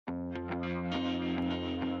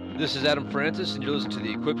This is Adam Francis, and you're listening to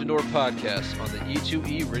the Equipped Indoor Podcast on the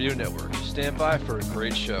E2E Radio Network. Stand by for a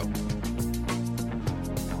great show.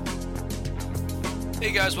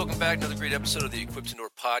 Hey guys, welcome back. Another great episode of the Equipped Indoor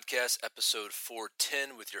Podcast, episode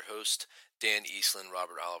 410, with your host, Dan Eastland,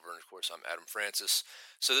 Robert Oliver, and of course, I'm Adam Francis.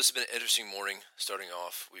 So this has been an interesting morning starting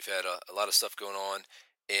off. We've had a lot of stuff going on,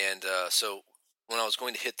 and so when I was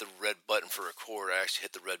going to hit the red button for record, I actually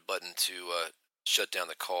hit the red button to shut down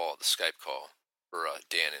the call, the Skype call for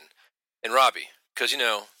Dan and Robbie, because, you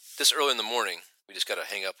know, this early in the morning, we just got to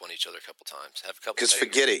hang up on each other a couple times. Because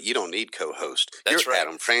forget it, you don't need co-host. That's You're right.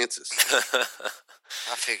 Adam Francis.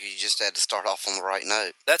 I figure you just had to start off on the right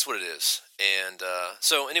note. That's what it is. And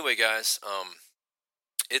so anyway, guys,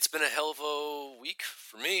 it's been a hell of a week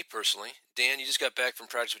for me personally. Dan, you just got back from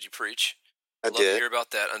Practice What You Preach. I'd love to hear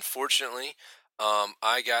about that. Unfortunately,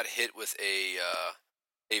 I got hit with a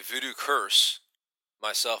voodoo curse,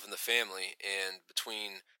 myself and the family, and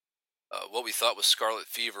between what we thought was scarlet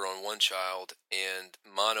fever on one child and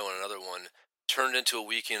mono on another one, turned into a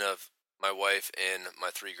weekend of my wife and my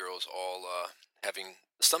three girls all having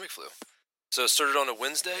the stomach flu. So it started on a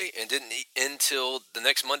Wednesday and didn't eat until the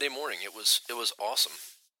next Monday morning. It was awesome.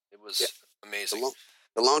 It was amazing.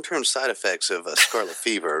 The long-term side effects of scarlet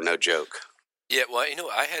fever are no joke. Yeah, well, you know,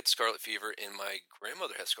 I had scarlet fever and my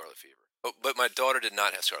grandmother had scarlet fever. Oh, but my daughter did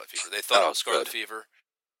not have scarlet fever. They thought it was scarlet fever,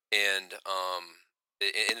 and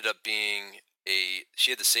it ended up being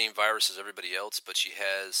she had the same virus as everybody else, but she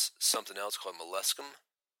has something else called molluscum.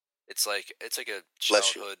 It's like a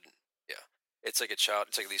childhood. Yeah, it's like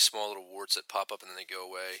these small little warts that pop up and then they go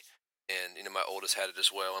away. And you know, my oldest had it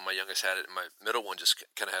as well, and my youngest had it, and my middle one just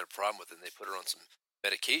kind of had a problem with it. And they put her on some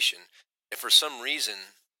medication, and for some reason,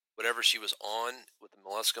 whatever she was on with the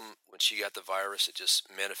molluscum, when she got the virus, it just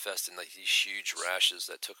manifested in like these huge rashes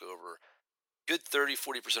that took over good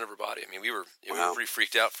 30-40% of her body. I mean, we were pretty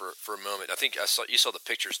freaked out for a moment. I think you saw the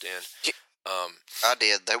pictures, Dan. I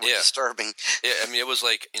did. They were disturbing. Yeah, I mean, it was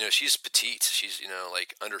like, you know, she's petite. She's, you know,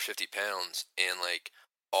 like under 50 pounds, and like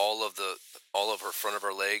all of her front of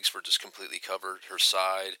her legs were just completely covered. Her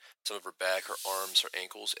side, some of her back, her arms, her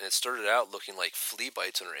ankles, and it started out looking like flea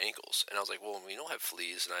bites on her ankles. And I was like, well, we don't have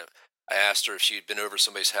fleas. And I asked her if she'd been over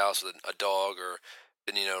somebody's house with a dog or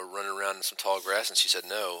been, you know, running around in some tall grass, and she said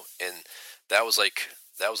no. And that was like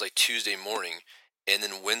Tuesday morning. And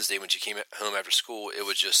then Wednesday, when she came home after school, it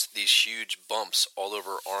was just these huge bumps all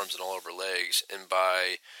over her arms and all over her legs. And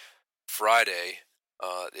by Friday,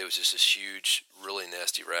 it was just this huge, really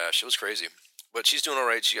nasty rash. It was crazy. But she's doing all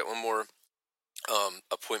right. She got one more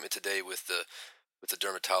appointment today with the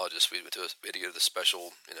dermatologist. We had to go to the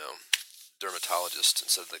special, you know, dermatologist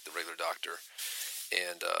instead of like the regular doctor.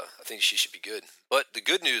 And I think she should be good. But the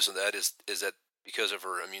good news on that is that because of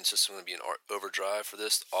her immune system going to be in overdrive for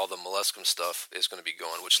this, all the molluscum stuff is going to be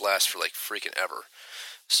gone, which lasts for like freaking ever.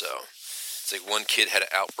 So it's like one kid had an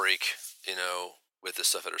outbreak, you know, with this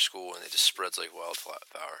stuff at her school, and it just spreads like wildfire.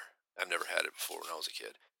 I've never had it before when I was a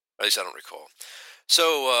kid. At least I don't recall.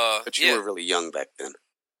 So, but you were really young back then.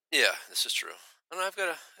 Yeah, this is true. I don't know, I've got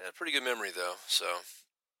a pretty good memory though. So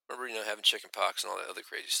remember, you know, having chicken pox and all that other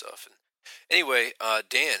crazy stuff. And anyway,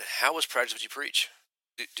 Dan, how was Practice What You Preach?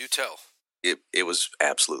 Do tell. It was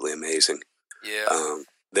absolutely amazing. Yeah.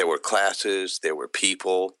 There were classes, there were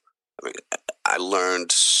people. I mean, I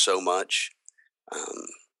learned so much. I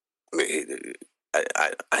mean,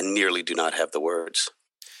 I nearly do not have the words.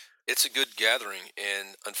 It's a good gathering,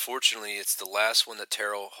 and unfortunately, it's the last one that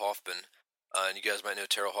Terrell Hoffman, and you guys might know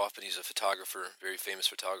Terrell Hoffman. He's a photographer, very famous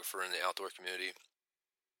photographer in the outdoor community.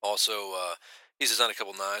 Also, he's designed a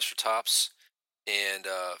couple knives for Tops and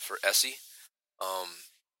for Essie.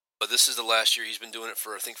 But this is the last year. He's been doing it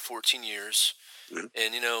for, I think, 14 years. Mm-hmm.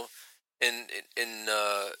 And, you know, and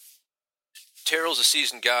Terrell's a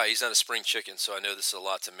seasoned guy. He's not a spring chicken, so I know this is a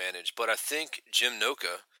lot to manage. But I think Jim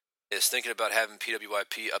Noka is thinking about having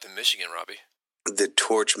PWYP up in Michigan, Robbie. The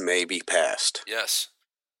torch may be passed. Yes.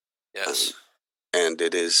 And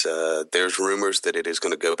it is, there's rumors that it is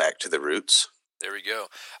going to go back to the roots. There we go.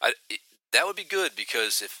 That would be good,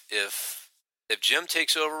 because if Jim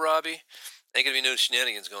takes over, Robbie, ain't going to be no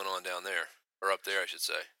shenanigans going on down there. Or up there, I should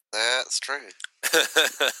say. That's true.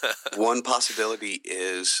 One possibility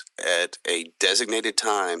is at a designated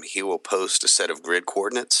time, he will post a set of grid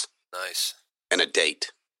coordinates. Nice. And a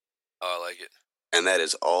date. Oh, I like it. And that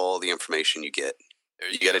is all the information you get.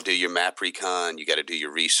 You got to do your map recon. You got to do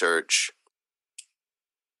your research.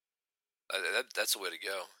 That's the way to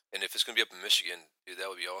go. And if it's going to be up in Michigan, dude, that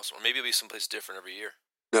would be awesome. Or maybe it'll be someplace different every year.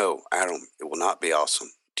 No, Adam, it will not be awesome.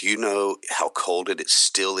 Do you know how cold it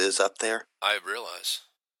still is up there? I realize.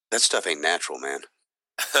 That stuff ain't natural, man.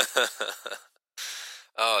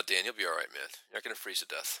 Oh, Dan, you'll be all right, man. You're not gonna freeze to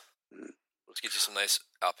death. Mm. Let's get you some nice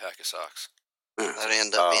alpaca socks. That'd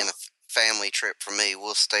end up being a family trip for me.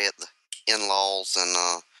 We'll stay at the in-laws and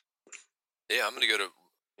Yeah, I'm gonna go to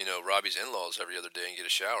Robbie's in-laws every other day and get a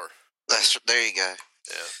shower. there you go.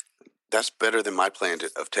 Yeah. That's better than my plan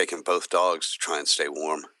of taking both dogs to try and stay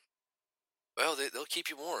warm. Well, they'll keep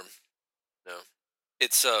you warm. No.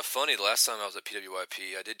 It's funny. The last time I was at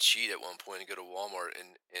PWYP, I did cheat at one point and go to Walmart,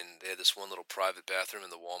 and they had this one little private bathroom in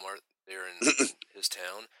the Walmart there in his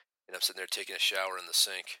town, and I'm sitting there taking a shower in the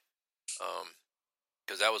sink,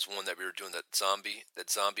 because that was one that we were doing that zombie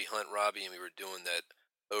hunt, Robbie, and we were doing that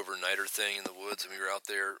overnighter thing in the woods, and we were out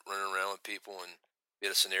there running around with people, and we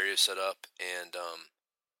had a scenario set up, and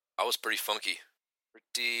I was pretty funky,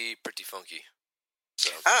 pretty funky. So.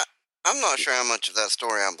 I'm not sure how much of that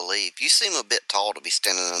story I believe. You seem a bit tall to be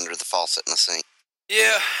standing under the faucet in the sink.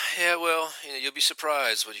 Yeah. Well, you'll be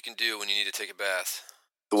surprised what you can do when you need to take a bath.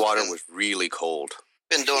 The water was really cold.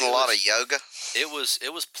 Been doing a lot of yoga. It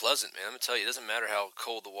was pleasant, man. I'm gonna tell you, it doesn't matter how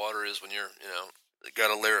cold the water is when you're, got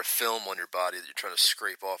a layer of film on your body that you're trying to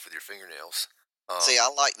scrape off with your fingernails. See, I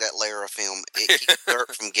like that layer of film. It keeps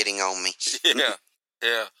dirt from getting on me.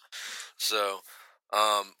 Yeah. So,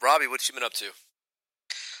 Robbie, what you been up to?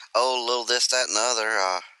 Oh, a little this, that, and the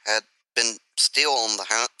other. Had been still on the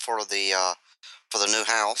hunt for the new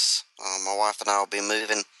house. My wife and I will be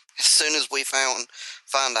moving as soon as we find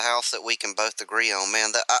a house that we can both agree on.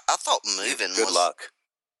 Man, I thought moving. Good luck.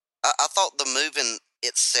 I thought the moving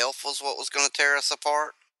itself was what was going to tear us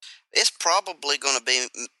apart. It's probably going to be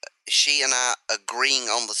she and I agreeing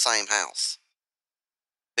on the same house,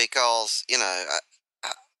 because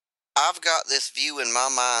I've got this view in my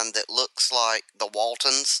mind that looks like the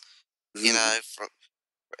Waltons, and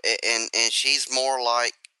she's more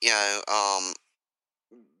like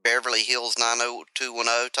Beverly Hills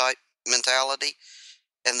 90210 type mentality,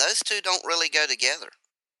 and those two don't really go together.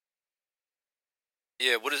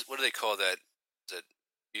 Yeah, what do they call that? Is that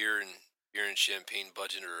beer and champagne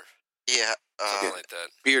budget or something like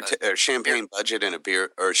that? Champagne budget and a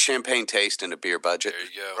beer, or champagne taste and a beer budget. There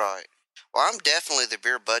you go. Right. Well, I'm definitely the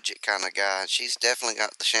beer budget kind of guy. She's definitely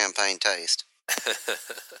got the champagne taste.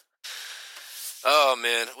 Oh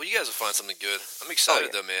man, well you guys will find something good. I'm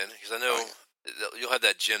excited though, man, because I know you'll have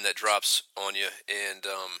that gym that drops on you, and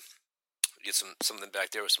get something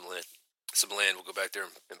back there with some land. We'll go back there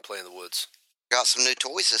and play in the woods. Got some new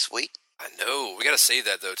toys this week. I know. We got to save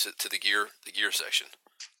that though to the gear section.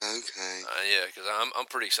 Okay. Yeah, because I'm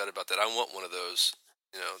pretty excited about that. I want one of those.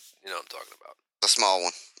 You know what I'm talking about. The small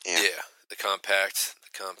one. Yeah. Yeah, the compact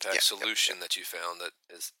solution that you found that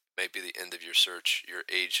is maybe the end of your search, your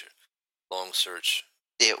age-long search.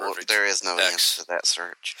 There is no end to that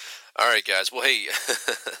search. All right, guys. Well, hey,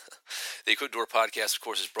 the Equip Door Podcast, of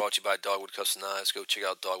course, is brought to you by Dogwood Custom Knives. Go check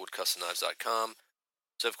out dogwoodcustomknives.com.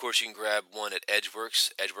 So, of course, you can grab one at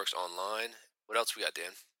Edgeworks Online. What else we got,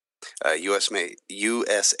 Dan?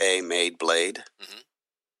 USA made blade. Mm-hmm.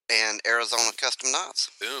 And Arizona Custom Knives.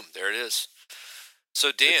 Boom, there it is.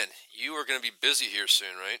 So, Dan, you are going to be busy here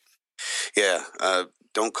soon, right? Yeah.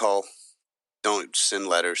 Don't call. Don't send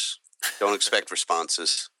letters. Don't expect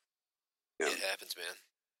responses. It happens, man.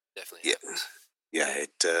 Definitely happens. Yeah,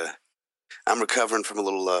 I'm recovering from a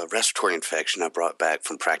little respiratory infection I brought back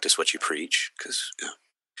from Practice What You Preach, because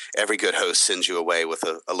every good host sends you away with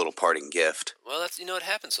a little parting gift. Well, that's it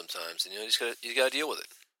happens sometimes, and you got to deal with it.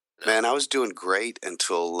 Man, I was doing great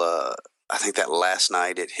until I think that last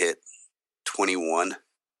night it hit 21.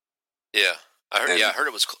 Yeah, I heard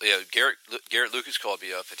it was. Yeah, Garrett Lucas called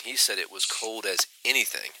me up, and he said it was cold as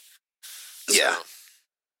anything. Yeah,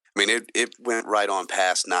 I mean it went right on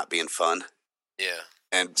past not being fun. Yeah.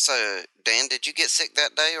 And so, Dan, did you get sick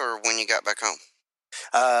that day, or when you got back home?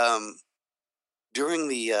 During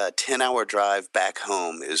the 10-hour drive back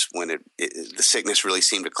home is when the sickness really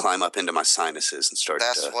seemed to climb up into my sinuses and start.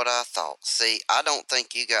 That's what I thought. See, I don't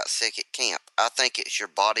think you got sick at camp. I think it's your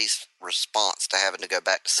body's response to having to go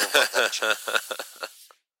back to civilization.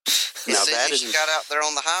 As soon as you got out there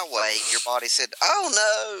on the highway, your body said, "Oh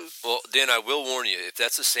no!" Well, Dan, I will warn you. If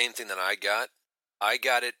that's the same thing that I got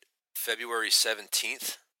it February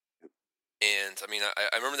 17th, and I mean,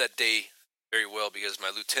 I remember that day very well because my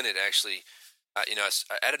lieutenant actually,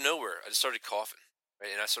 out of nowhere, I just started coughing, right?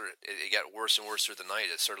 And it got worse and worse through the night.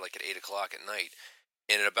 It started like at 8 o'clock at night,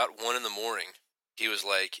 and at about 1 in the morning, he was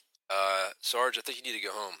like, "Sarge, I think you need to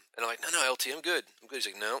go home." And I'm like, "No, LT, I'm good. I'm good." He's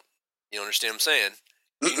like, "No, you don't understand what I'm saying.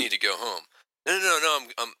 You need to go home."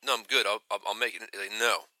 No, I'm good. I'll make it. He's like,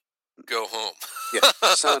 "No, go home." Yeah,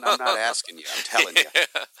 son, I'm not asking you. I'm telling you.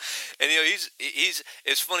 And he's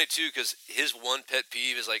it's funny too because his one pet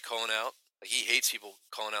peeve is like calling out. Like, he hates people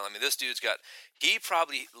calling out. I mean, this dude's he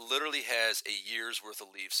probably literally has a year's worth of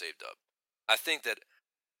leave saved up. I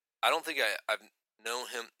don't think I've known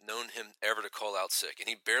him ever to call out sick, and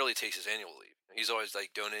he barely takes his annual leave. He's always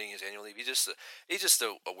like donating his annual leave. He's just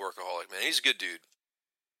a workaholic, man. He's a good dude.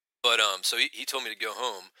 But so he told me to go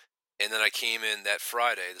home, and then I came in that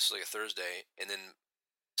Friday. This was like a Thursday, and then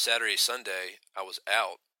Saturday, Sunday, I was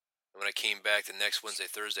out. And when I came back the next Wednesday,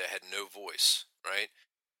 Thursday, I had no voice, right?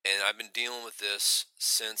 And I've been dealing with this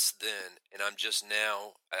since then, and I'm just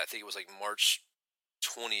now, I think it was like March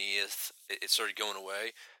 20th, it started going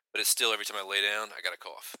away, but it's still, every time I lay down, I got a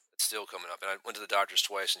cough. It's still coming up. And I went to the doctor's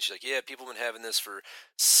twice, and she's like, yeah, people have been having this for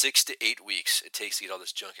 6 to 8 weeks. It takes to get all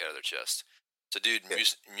this junk out of their chest. So, dude, Yeah.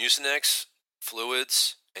 Mucinex,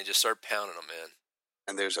 fluids, and just start pounding them, man.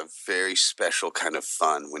 And there's a very special kind of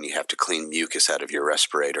fun when you have to clean mucus out of your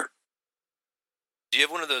respirator. Do you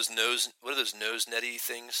have one of those nose netty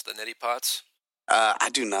things, the neti pots? I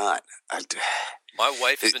do not. My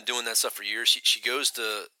wife has been doing that stuff for years. She goes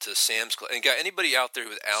to Sam's Club. And got anybody out there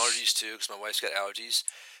with allergies too, because my wife's got allergies.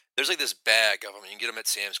 There's like this bag of them. You can get them at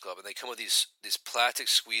Sam's Club, and they come with these plastic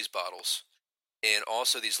squeeze bottles, and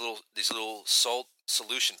also these little salt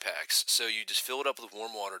solution packs. So you just fill it up with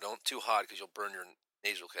warm water. Don't too hot because you'll burn your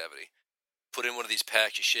nasal cavity. Put in one of these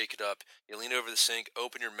packs. You shake it up. You lean over the sink.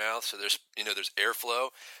 Open your mouth so there's airflow.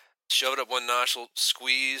 Shove it up one nostril.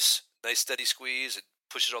 Squeeze. Nice steady squeeze. It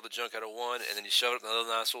pushes all the junk out of one, and then you shove it up another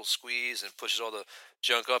nostril. Squeeze, and pushes all the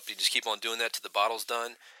junk up. You just keep on doing that till the bottle's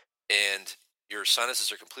done, and your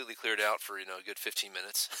sinuses are completely cleared out for a good 15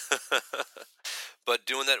 minutes. But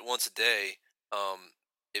doing that once a day,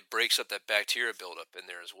 it breaks up that bacteria buildup in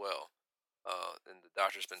there as well. And the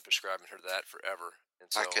doctor's been prescribing her that forever.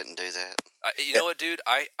 And so I couldn't do that. you know what, dude?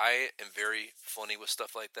 I am very funny with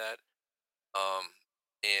stuff like that.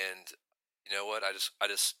 And you know what? I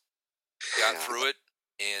just got through it,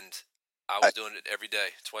 and I was doing it every day,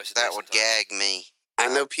 twice a day. That would gag me. I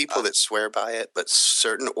know people that swear by it, but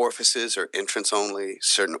certain orifices are entrance only,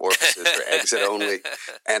 certain orifices are exit only,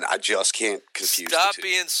 and I just can't confuse Stop the two.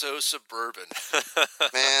 being so suburban.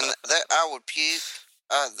 Man, that I would puke.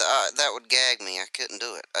 That would gag me. I couldn't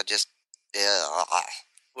do it. I just, yeah.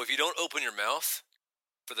 Well, if you don't open your mouth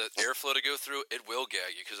for the airflow to go through, it will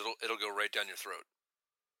gag you because it'll go right down your throat.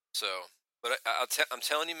 So, but I'm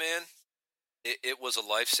telling you, man, it was a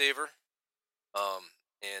lifesaver.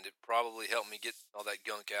 And it probably helped me get all that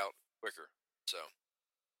gunk out quicker. So,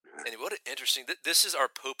 anyway, what an interesting. This is our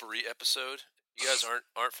potpourri episode. You guys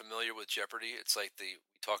aren't familiar with Jeopardy. It's like we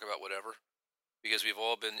talk about whatever, because we've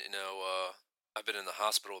all been, I've been in the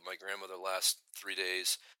hospital with my grandmother the last 3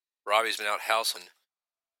 days. Robbie's been out housing,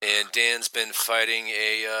 and Dan's been fighting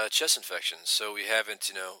a chest infection. So we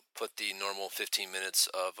haven't, put the normal 15 minutes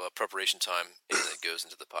of preparation time in that goes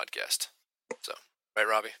into the podcast. So, right,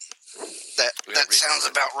 Robbie? That sounds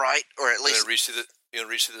about right, or at least You gonna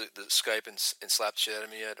reach through the Skype and slap the shit out of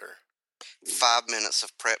me yet, or 5 minutes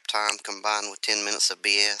of prep time combined with 10 minutes of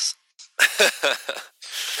BS.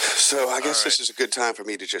 So I guess this is a good time for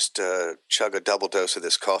me to just chug a double dose of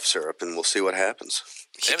this cough syrup, and we'll see what happens.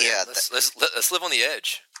 Yeah, let's live on the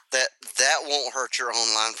edge. That won't hurt your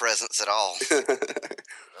online presence at all.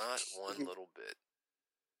 Not one little bit.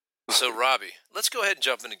 So, Robbie, let's go ahead and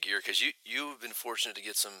jump into gear, because you've been fortunate to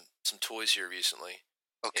get some toys here recently.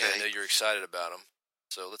 Okay. And I know you're excited about them.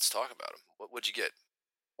 So let's talk about them. What'd you get?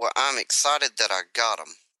 Well, I'm excited that I got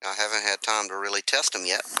them. I haven't had time to really test them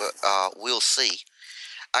yet, but we'll see.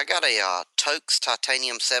 I got a Tokes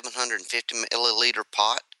Titanium 750 milliliter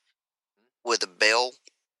pot with a bell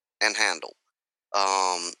and handle.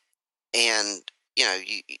 And,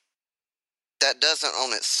 that doesn't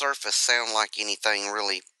on its surface sound like anything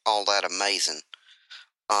really all that amazing.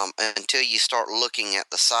 Until you start looking at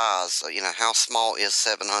the size, how small is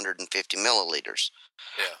 750 milliliters?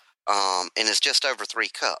 Yeah. And it's just over 3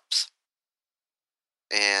 cups.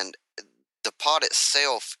 And the pot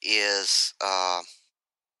itself is,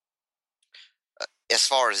 as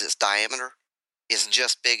far as its diameter, is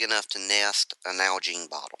just big enough to nest a Nalgene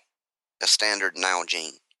bottle, a standard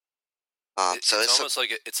Nalgene. So it's almost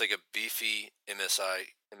like it's like a beefy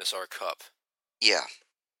MSR cup. Yeah,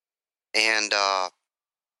 and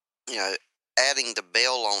adding the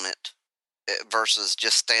bell on it versus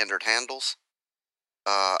just standard handles,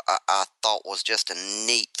 I thought was just a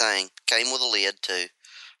neat thing. Came with a lid too.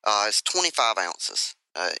 It's 25 ounces.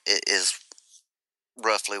 It is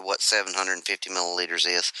roughly what 750 milliliters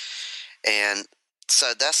is, and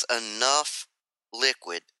so that's enough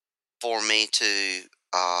liquid for me to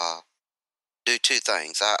do 2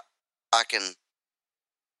 things. I can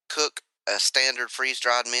cook a standard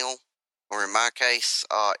freeze-dried meal, or in my case,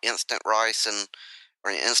 instant rice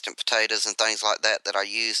or instant potatoes and things like that, that I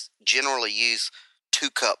generally use 2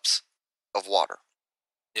 cups of water,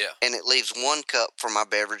 Yeah. and it leaves 1 cup for my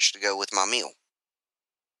beverage to go with my meal.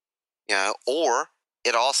 Or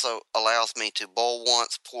it also allows me to boil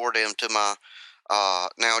once, pour it into my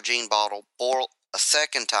Nalgene bottle, boil a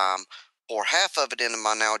second time, pour half of it into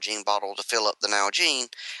my Nalgene bottle to fill up the Nalgene,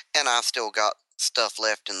 and I've still got stuff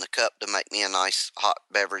left in the cup to make me a nice hot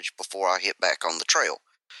beverage before I hit back on the trail.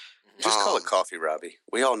 Just call it Um, coffee, Robbie.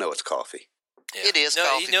 We all know it's coffee. Yeah. it is No,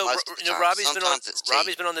 coffee most of the time. Robbie's been on Sometimes it's tea.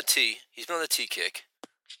 the tea. He's been on the tea kick.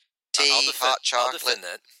 Tea, hot I'll chocolate. defend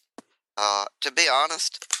that. To be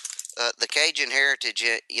honest, the Cajun heritage,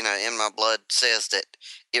 in my blood says that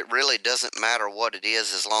it really doesn't matter what it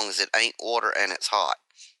is as long as it ain't water and it's hot.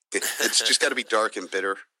 It's just got to be dark and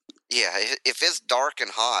bitter. Yeah, if it's dark and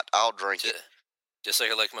hot, I'll drink it. Just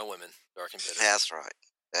like I like my women, dark and bitter. That's right.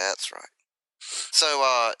 That's right.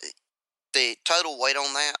 So, the total weight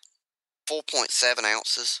on that, 4.7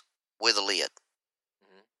 ounces with a lid.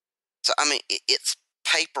 Mhm. So, I mean, it's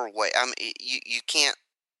paperweight. I mean, you can't,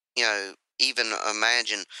 even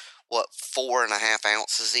imagine what 4.5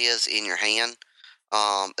 ounces is in your hand.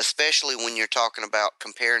 Especially when you're talking about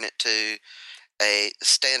comparing it to a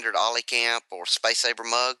standard Ollie Camp or Space Saver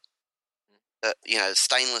mug,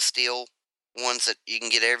 stainless steel ones that you can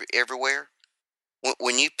get everywhere.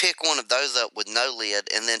 When you pick one of those up with no lid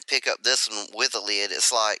and then pick up this one with a lid,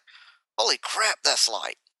 it's like, holy crap, that's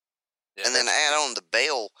light. Yeah. And then add on the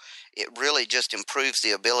bell, it really just improves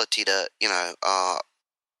the ability to,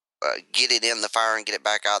 get it in the fire and get it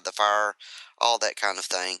back out of the fire, all that kind of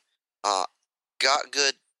thing. Got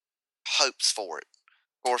good hopes for it.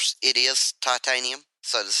 Of course, it is titanium,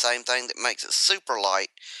 so the same thing that makes it super light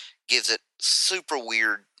gives it super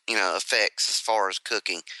weird, effects as far as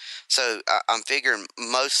cooking. So I'm figuring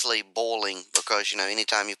mostly boiling because,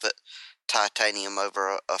 anytime you put titanium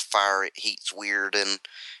over a fire, it heats weird and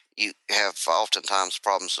you have oftentimes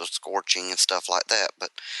problems with scorching and stuff like that.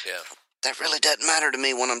 But Yeah. that really doesn't matter to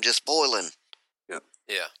me when I'm just boiling. Yep.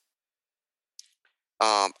 Yeah.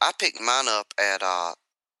 I picked mine up at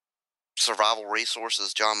Survival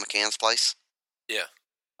Resources, John McCann's place. Yeah.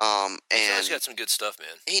 He's And always got some good stuff,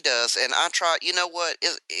 man. he does, and I try. You know what?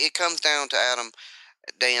 It comes down to Adam,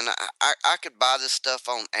 Dan. I could buy this stuff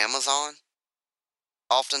on Amazon.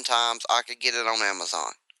 Oftentimes, I could get it on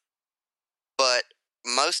Amazon, but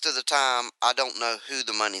most of the time, I don't know who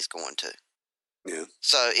the money's going to. Yeah.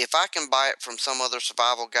 So if I can buy it from some other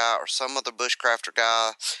survival guy or some other bushcrafter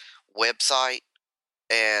guy website,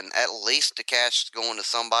 and at least the cash is going to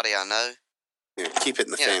somebody I know, Yeah. Keep it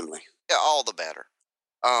in the family. yeah, all the better.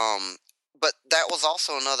 But that was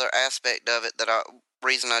also another aspect of it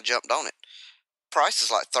reason I jumped on it. Price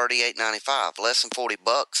is like $38.95, less than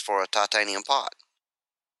 $40 for a titanium pot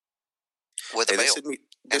with a Hey, belt.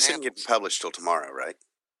 this isn't getting published till tomorrow, right?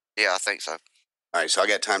 Yeah, I think so. All right, so I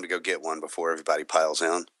got time to go get one before everybody piles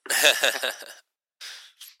in.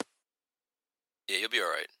 Yeah, you'll be all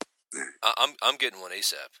right. I'm getting one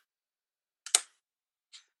ASAP.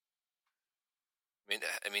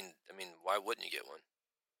 I mean, why wouldn't you get one?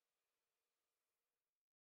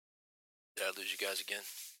 Did I lose you guys again?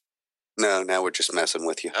 No, now we're just messing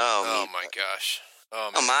with you. Oh my gosh. Oh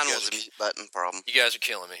man. Mine was a mute button problem. You guys are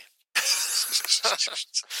killing me.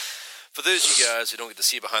 For those of you guys who don't get to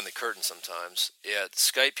see behind the curtain sometimes, yeah,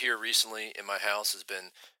 Skype here recently in my house has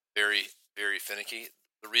been very, very finicky.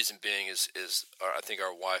 The reason being is I think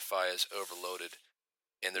our Wi-Fi is overloaded,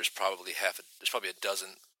 and there's probably a dozen,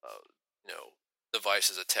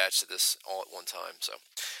 devices attached to this all at one time. So,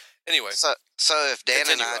 anyway, So if Dan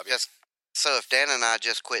continue, and I Robbie.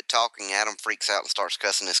 just quit talking, Adam freaks out and starts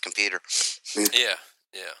cussing his computer. Yeah,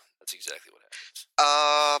 that's exactly what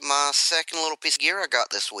happens. My second little piece of gear I got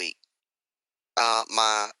this week.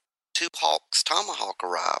 My Two Hawks Tomahawk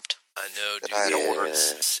arrived. I know, that dude. I had ordered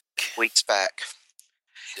Sick. weeks back,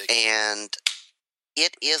 Dig. and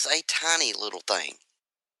it is a tiny little thing.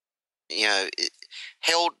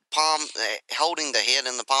 Holding the head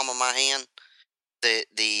in the palm of my hand. The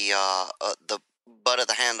butt of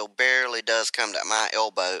the handle barely does come to my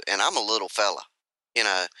elbow, and I'm a little fella.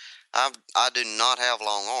 I do not have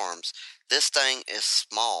long arms. This thing is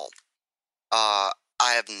small.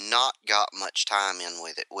 I have not got much time in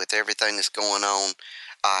with it. With everything that's going on,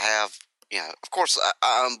 I have, of course,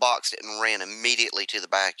 I unboxed it and ran immediately to the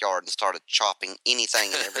backyard and started chopping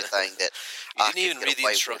anything and everything that You I didn't could even get read the away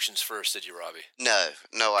with. instructions first, did you, Robbie? No,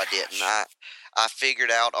 I didn't. I figured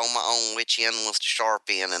out on my own which end was the sharp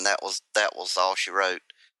end, and that was all she wrote.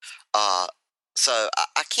 So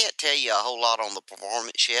I can't tell you a whole lot on the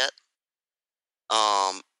performance yet.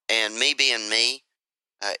 And me being me,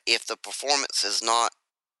 if the performance is not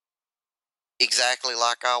exactly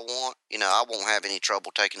like I want, I won't have any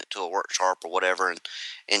trouble taking it to a workshop or whatever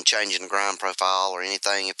and changing the grind profile or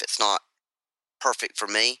anything if it's not perfect for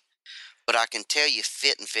me. But I can tell you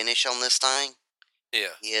fit and finish on this thing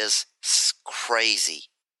Yeah. is crazy.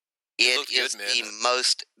 It It looked good, is man. the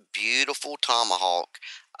most beautiful tomahawk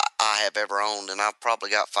I have ever owned, and I've probably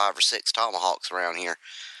got 5 or 6 tomahawks around here.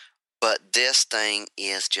 But this thing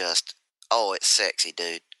is just, oh, it's sexy,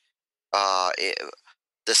 dude.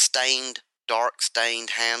 The dark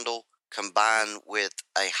stained handle Mhm, combined with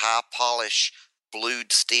a high polish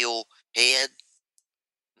blued steel head,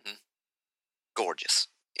 mhm. gorgeous.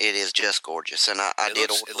 It is just gorgeous, and I It did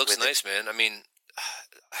looks order it looks with it. nice, man. I mean,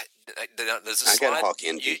 does it I got slide? hawk You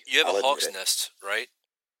envy. you have a I'll admit hawk's it. nest, right?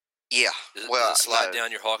 Yeah, Does well, it slide no,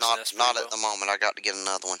 down your hawk's not nest pretty not at well? the moment. I got to get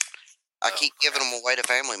another one. I Oh keep giving crap. them away to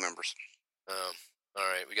family members. Oh, all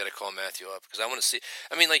right. We got to call Matthew up because I want to see.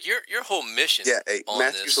 I mean, like your whole mission Yeah, hey, on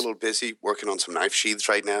Matthew's a this. little busy working on some knife sheaths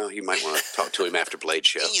right now. You might want to talk to him after Blade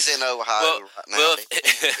Show. He's in Ohio Well, right now. well,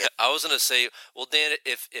 Yeah. I was gonna say, well, Dan,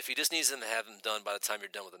 if he just needs them to have them done by the time you're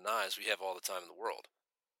done with the knives, we have all the time in the world.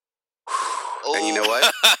 And you Oh, know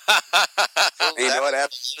what? oh, And you know that'll what, Ab?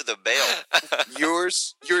 go to the belt.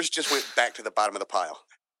 Yours just went back to the bottom of the pile.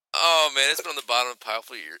 Oh man, it's been on the bottom of the pile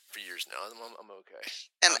for years now. I'm okay.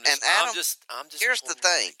 And Adam, I'm just here's the pulling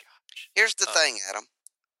your thing. leg. Gosh. Here's the Uh, thing, Adam.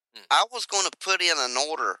 hmm, I was going to put in an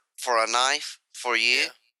order for a knife for you yeah,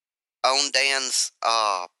 on Dan's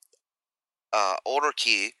order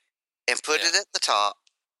queue and put yeah, it at the top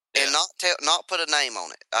and yeah. not put a name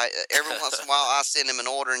on it. Every once in a while I send him an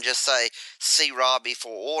order and just say see Robbie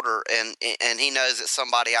for order and he knows it's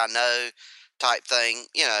somebody I know type thing,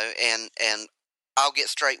 and I'll get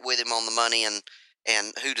straight with him on the money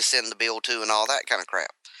and who to send the bill to and all that kind of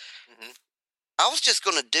crap. hmm. I was just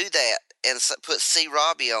going to do that and put C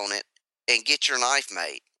Robbie on it and get your knife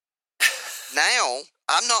made. Now,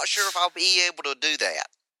 I'm not sure if I'll be able to do that.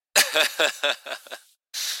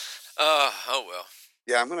 Oh well.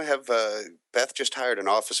 Yeah, I'm going to have Beth just hired an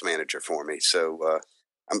office manager for me, so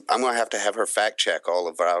I'm going to have her fact check all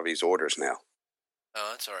of Robbie's orders now. Oh,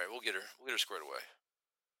 that's all right. We'll get her squared away.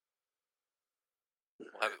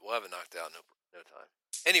 We'll have it knocked out no time.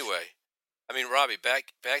 Anyway, I mean, Robbie,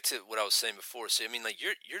 back to what I was saying before. See, I mean, like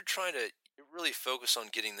you're really focused on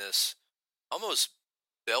getting this almost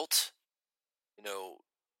belt, you know,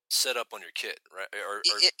 set up on your kit, right? Or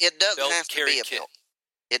It doesn't belt have to carry be a kit. belt.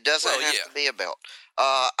 It doesn't Well, have yeah, to be a belt.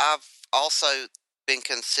 I've also been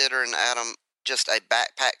considering, Adam, just a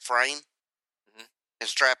backpack frame hmm. and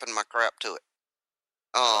strapping my crap to it.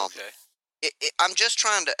 Oh, Um, okay, I'm just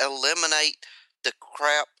trying to eliminate the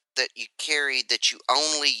crap that you carry that you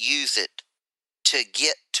only use it to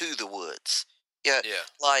get to the woods. Yeah, yeah,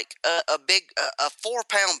 like a big a 4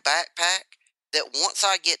 pound backpack that once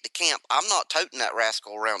I get to camp, I'm not toting that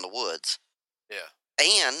rascal around the woods, yeah,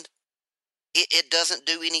 and it doesn't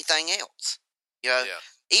do anything else. You know, yeah,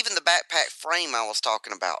 even the backpack frame I was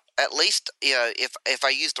talking about. At least if I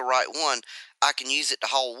use the right one, I can use it to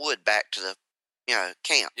haul wood back to the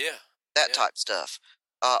camp. yeah, That yeah. type stuff.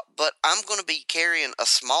 But I'm going to be carrying a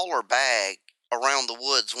smaller bag around the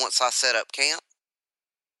woods once I set up camp.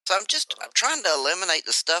 So I'm Uh-huh. trying to eliminate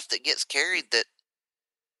the stuff that gets carried that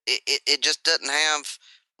it just doesn't have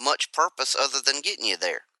much purpose other than getting you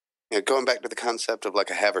there. Yeah, going back to the concept of like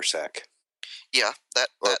a haversack Yeah, that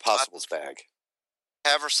or a that type possibles of bag.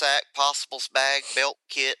 haversack, possibles bag, belt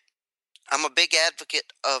kit. I'm a big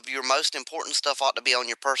advocate of your most important stuff ought to be on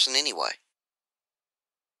your person anyway.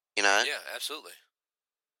 You know, Yeah, absolutely.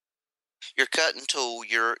 your cutting tool,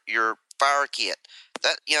 your fire kit.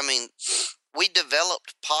 I mean, we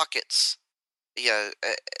developed pockets.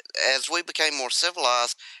 As we became more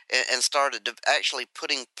civilized and started actually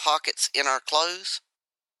putting pockets in our clothes,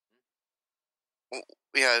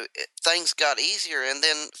 things got easier. And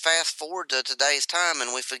then fast forward to today's time,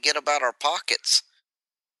 and we forget about our pockets,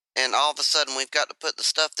 and all of a sudden we've got to put the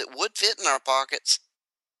stuff that would fit in our pockets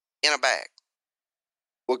in a bag.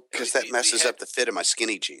 Well, Yeah, because that we messes had. up the fit of my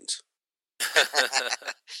skinny jeans.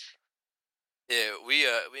 Yeah, we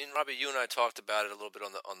and Robbie, you and I talked about it a little bit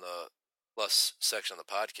on the plus section of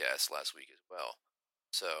the podcast last week as well.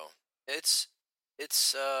 So it's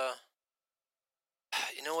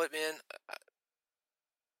you know what, man,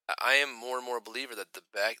 I am more and more a believer that the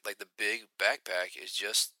big backpack is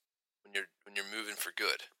just when you're moving for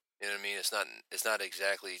good. You know what I mean? It's not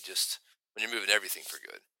exactly just when you're moving everything for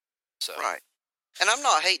good. So Right. And I'm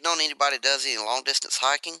not hating on anybody that does any long distance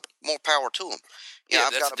hiking. More power to them. yeah, but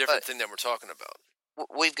I've that's got a a but different thing that we're talking about.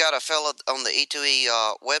 we've got a fella on the E2E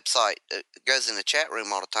website that goes in the chat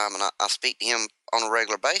room all the time, and I speak to him on a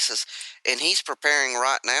regular basis, and he's preparing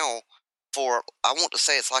right now for, I want to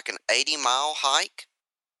say it's like an 80-mile hike.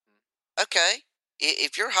 Okay,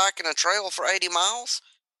 if you're hiking a trail for 80 miles,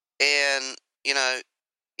 and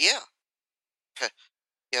yeah,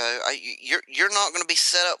 you're not going to be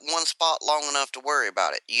set up one spot long enough to worry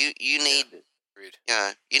about it. You Yeah, need agreed.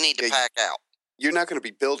 you need to Yeah, pack out. you're not going to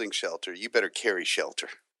be building shelter. You better carry shelter.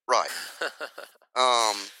 Right.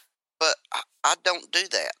 But I don't do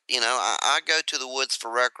that. I go to the woods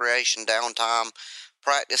for recreation, downtime,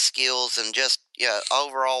 practice skills, and just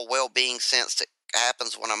overall well-being sense that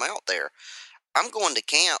happens when I'm out there. I'm going to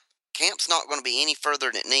camp. Camp's not going to be any further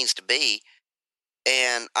than it needs to be,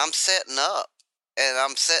 and I'm setting up,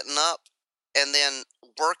 and then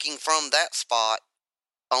working from that spot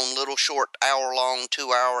on little short hour-long,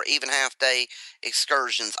 2-hour, even half-day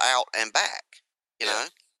excursions out and back. You Yeah, know.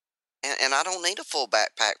 And I don't need a full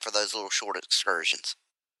backpack for those little short excursions.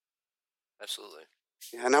 absolutely.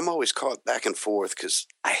 And I'm always caught back and forth because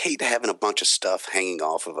I hate having a bunch of stuff hanging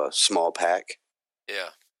off of a small pack. Yeah.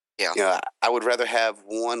 Yeah. I would rather have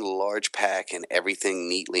one large pack and everything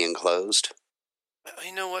neatly enclosed.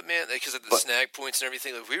 You know what, man? Because of the But snag points and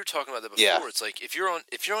everything, like we were talking about that yeah, before. It's like if you're on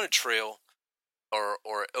a trail or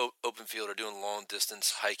open field or doing long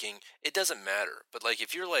distance hiking, it doesn't matter. But like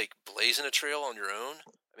if you're like blazing a trail on your own,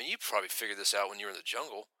 I mean, you probably figured this out when you were in the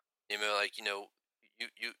jungle. You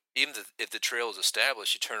even if the trail is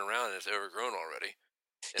established, you turn around and it's overgrown already.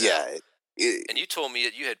 You know. yeah, And you told me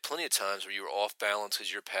that you had plenty of times where you were off balance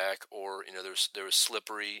because your pack, or there was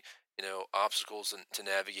slippery, obstacles to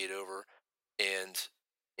navigate over, and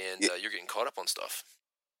you're getting caught up on stuff.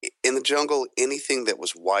 in the jungle, anything that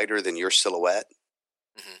was wider than your silhouette,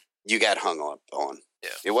 Hmm. you got hung up on. Yeah,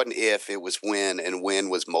 It wasn't if, it was when, and when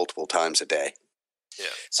was multiple times a day. yeah,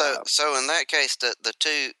 So in that case, the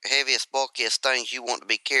two heaviest, bulkiest things you want to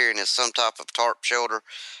be carrying is some type of tarp shelter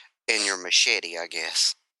and your machete, I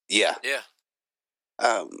guess. Yeah. yeah.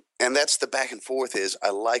 And that's the back and forth is I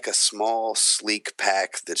like a small, sleek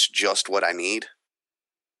pack that's just what I need.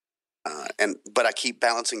 But I keep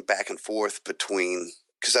balancing back and forth between,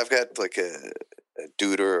 because I've got like a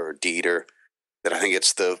Deuter or Dieter that I think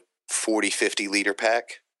it's the 40-50 liter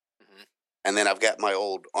pack. Hmm. And then I've got my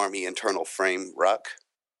old Army internal frame ruck.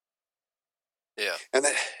 Yeah. And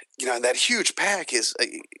that huge pack is,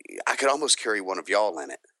 I could almost carry one of y'all in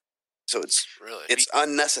it. So Really. it's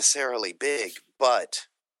unnecessarily big, but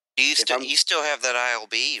Do you if still you still have that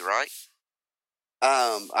ILBE, right?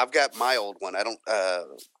 I've got my old one. I don't,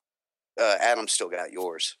 Adam's still got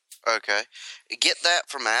yours. Okay. Get that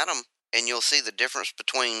from Adam, and you'll see the difference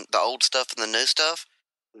between the old stuff and the new stuff.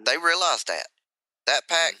 They realize that. That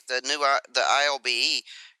pack, the ILBE,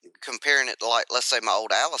 comparing it to, like, let's say my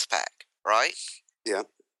old Alice pack, right? Yeah.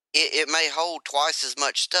 It may hold twice as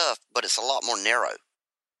much stuff, but it's a lot more narrow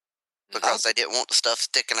because they didn't want the stuff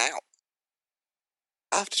sticking out.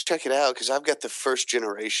 I'll have to check it out because I've got the first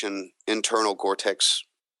generation internal Gore-Tex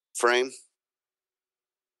frame,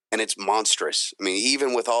 and it's monstrous. I mean,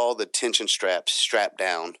 even with all the tension straps strapped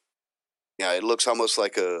down, it looks almost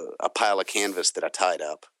like a pile of canvas that I tied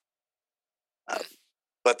up.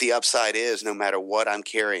 But the upside is, no matter what I'm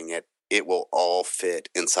carrying, it will all fit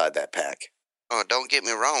inside that pack. Oh, don't get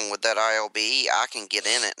me wrong. With that ILBE, I can get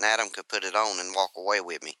in it, and Adam could put it on and walk away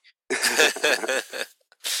with me.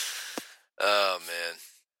 Oh man,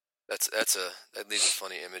 that leaves a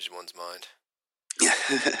funny image in one's mind.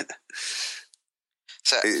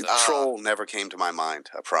 So Troll never came to my mind.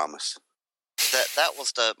 I promise. that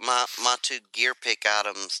was my two gear pick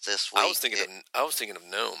items this week. I was thinking of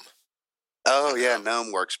gnome. Oh yeah,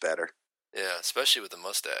 gnome works better. Yeah, especially with the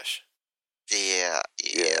mustache. Yeah.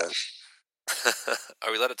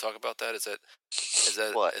 Are we allowed to talk about that? Is that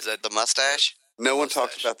What? is that The mustache? No one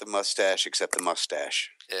talks about the mustache except the mustache.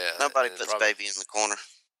 Yeah. Nobody puts baby in the corner.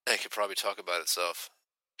 It could probably talk about itself.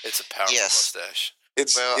 It's a powerful mustache.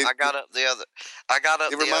 I got up the other. I got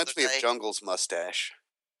up. It the reminds other me day, of Jungle's mustache.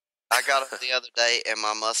 I got up the other day, and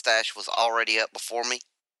my mustache was already up before me.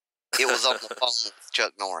 It was on the phone with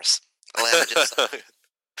Chuck Norris. Let me just say.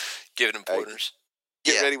 Giving him pointers.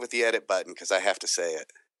 Get ready with the edit button because I have to say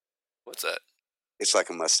it. What's that? It's like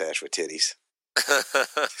a mustache with titties.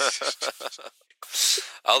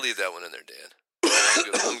 I'll leave that one in there, Dan.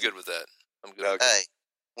 I'm good with that. I'm good. Okay. Hey,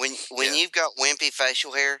 when you've got wimpy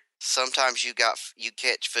facial hair, sometimes you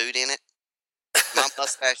catch food in it. My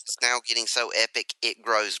mustache is now getting so epic it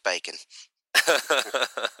grows bacon.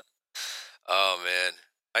 Oh man,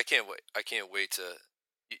 I can't wait. I can't wait to.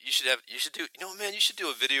 You should do. Man, you should do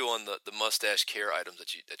a video on the mustache care items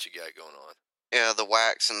that you got going on. Yeah, the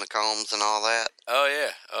wax and the combs and all that. Oh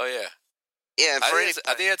yeah, oh yeah. Yeah, and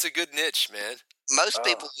I think that's a good niche, man. most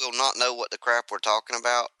people will not know what the crap we're talking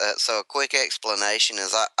about. So a quick explanation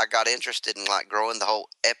is I got interested in like growing the whole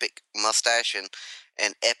epic mustache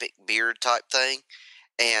and epic beard type thing.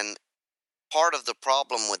 And part of the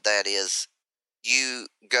problem with that is you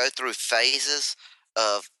go through phases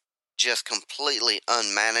of just completely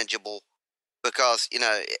unmanageable because,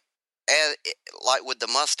 like with the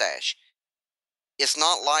mustache, it's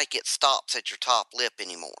not like it stops at your top lip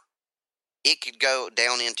anymore. It could go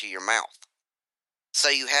down into your mouth. So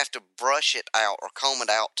you have to brush it out or comb it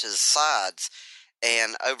out to the sides,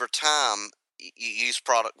 and over time you use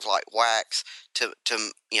products like wax to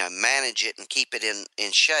manage it and keep it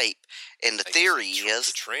in shape. And the I guess theory to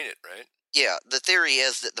is, train it, right? yeah, the theory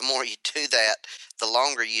is that the more you do that, the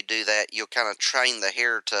longer you do that, you'll kind of train the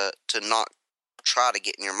hair to not try to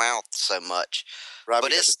get in your mouth so much. Robbie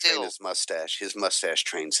But it's doesn't train still, his mustache. His mustache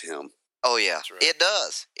trains him. oh yeah, That's right. it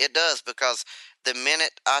does, because the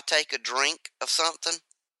minute I take a drink of something,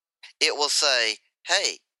 it will say,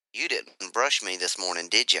 "Hey, you didn't brush me this morning,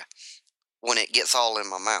 did you?" When it gets all in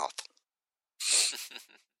my mouth.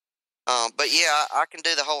 But yeah, I can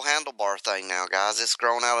do the whole handlebar thing now, guys. It's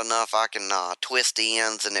grown out enough. I can twist the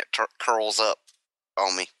ends and it curls up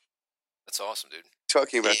on me. That's awesome, dude.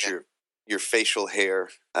 Talking about Yeah, your facial hair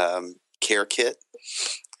care kit.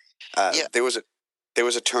 yeah. There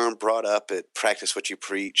was a term brought up at Practice What You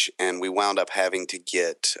Preach, and we wound up having to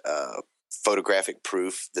get photographic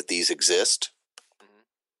proof that these exist. Hmm.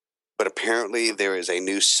 But apparently, there is a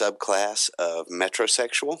new subclass of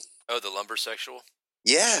metrosexual. Oh, the lumbersexual.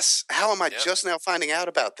 Yes. How am I Yep. just now finding out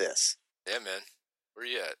about this? Yeah, man. Where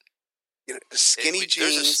you at? Skinny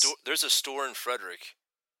jeans. There's a store in Frederick.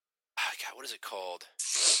 Ah, God, what is it called?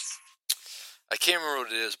 I can't remember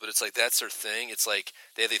what it is, but it's like that's their thing. It's like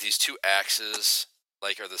they have like these two axes,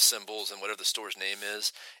 like are the symbols and whatever the store's name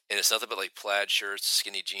is, and it's nothing but like plaid shirts,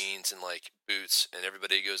 skinny jeans, and like boots, and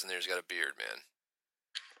everybody who goes in there's got a beard, man.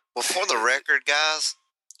 Well, for the record, guys,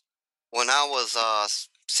 when I was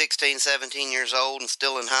 16, 17 years old and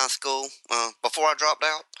still in high school, before I dropped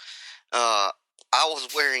out, uh, I was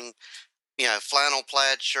wearing flannel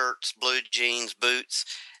plaid shirts, blue jeans, boots,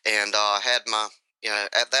 and had my,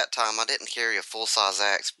 at that time I didn't carry a full size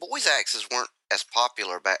axe. Boys' axes weren't as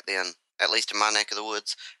popular back then, at least in my neck of the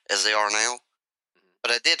woods, as they are now. Mhm.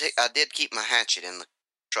 But I did keep my hatchet in the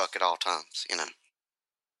truck at all times.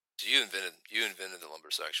 So you invented the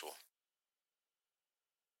lumbersexual.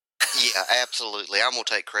 Yeah, absolutely. I'm gonna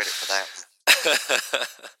take credit for that one.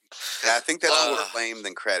 Yeah, I think that's more Uh, blame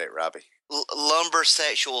than credit, Robbie. Lumber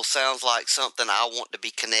sexual sounds like something I want to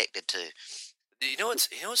be connected to. what's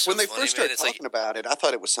so When they funny, first man? started It's like talking about it, I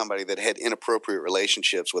thought it was somebody that had inappropriate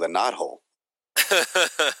relationships with a knothole.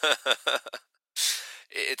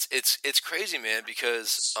 it's crazy, man,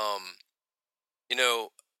 because you know,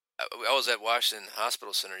 I was at Washington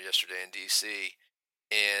Hospital Center yesterday in D.C.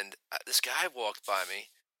 and this guy walked by me,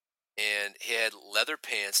 and he had leather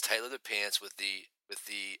pants, tight leather pants with the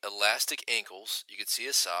elastic ankles. You could see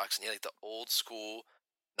his socks, and he had like the old school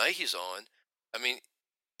Nikes on. I mean,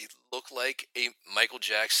 he looked like a Michael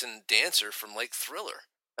Jackson dancer from like Thriller,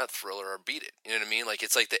 not Thriller or Beat It. You know what I mean? Like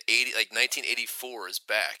it's like the 1984 is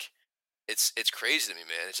back. It's crazy to me,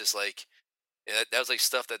 man. It's just like that was like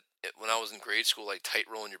stuff that when I was in grade school, like tight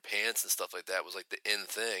rolling your pants and stuff like that was like the in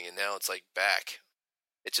thing, and now it's like back.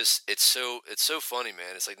 It's so funny,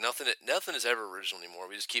 man. It's like nothing is ever original anymore.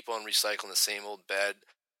 We just keep on recycling the same old bad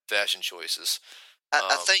fashion choices. I,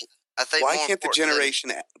 I Um, think I think Why more can't the important than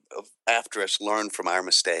generation after us learn from our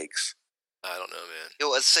mistakes? I don't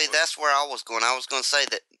know, man. see, that's where I was going. I was going to say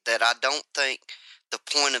that I don't think the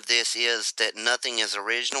point of this is that nothing is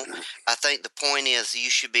original. I think the point is you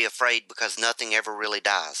should be afraid because nothing ever really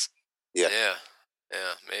dies. Yeah.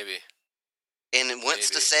 Yeah, maybe. And then once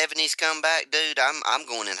the Maybe. '70s come back, dude, I'm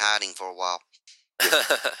going in hiding for a while.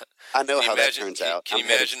 I know Can you how that imagine? turns out. Can I'm you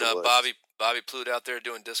headed imagine to the woods. Bobby Pluto out there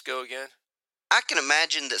doing disco again? I can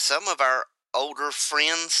imagine that some of our older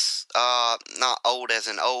friends, not old as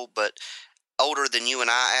in old, but older than you and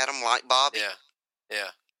I, Adam, like Bobby, Yeah,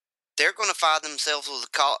 yeah, they're going to find themselves with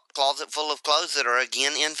a closet full of clothes that are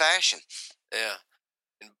again in fashion. yeah.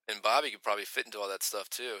 And Bobby could probably fit into all that stuff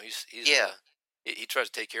too. Yeah, He tries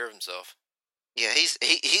to take care of himself. yeah, he's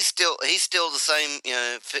still the same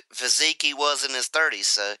physique he was in his 30s,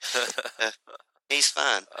 so uh, he's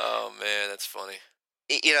fine. Oh man, that's funny.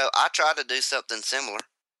 I try to do something similar.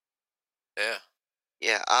 Yeah.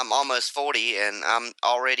 Yeah, I'm almost 40, and I'm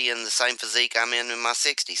already in the same physique I'm in my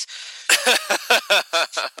 60s.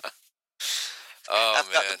 Oh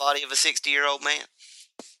I've got the man. body of a 60-year-old man.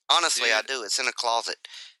 Honestly, I Dude. do. It's in a closet.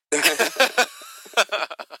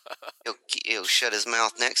 He'll shut his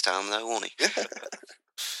mouth next time, though, won't he? I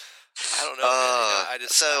don't know, man. I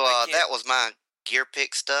can't. That was my gear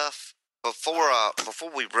pick stuff. Before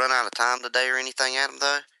we run out of time today or anything, Adam,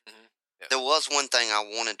 though, Mhm. Yeah. there was one thing I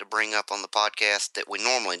wanted to bring up on the podcast that we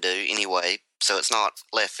normally do anyway, so it's not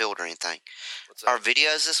left field or anything. What's Our that?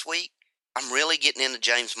 videos this week, I'm really getting into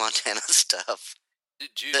James Montana stuff.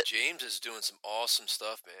 Dude, The James is doing some awesome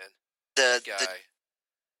stuff, man. the That the, guy.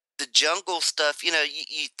 the jungle stuff, you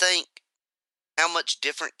think, how much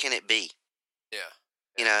different can it be? Yeah.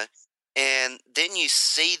 You Yeah. know, and then you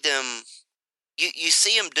see them, you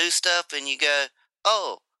see them do stuff, and you go,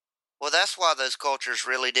 oh, well, that's why those cultures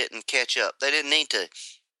really didn't catch up. They didn't need to.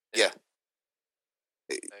 Yeah.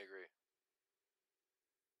 I agree.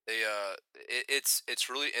 It's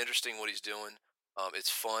really interesting what he's doing. It's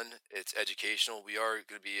fun. It's educational. We are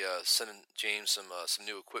going to be sending James some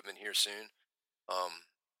new equipment here soon.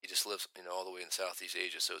 He just lives, all the way in Southeast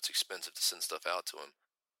Asia, so it's expensive to send stuff out to him.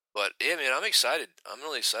 But yeah, man, I'm excited. I'm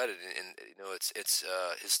really excited, and it's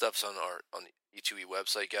his stuff's on the E2E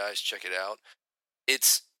website, guys. Check it out.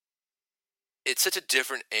 It's it's such a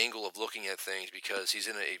different angle of looking at things because he's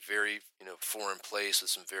in a very foreign place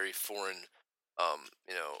with some very foreign um,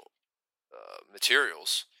 you know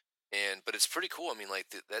materials, but it's pretty cool. I mean, like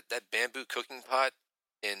that bamboo cooking pot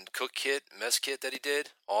and cook kit, mess kit that he did,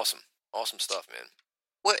 awesome, awesome stuff, man.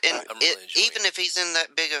 Well, and I'm really enjoying even it. if he's in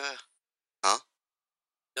that big of a, huh?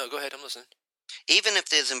 No, go ahead, I'm listening. Even if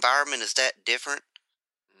his environment is that different,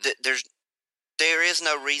 Hmm. there is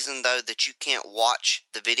no reason though that you can't watch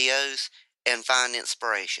the videos and find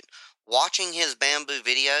inspiration. Watching his bamboo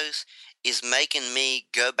videos is making me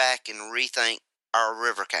go back and rethink our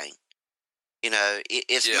river cane.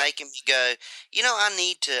 It's Yeah, making me go,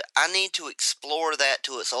 I need to explore that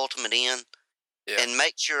to its ultimate end yeah. and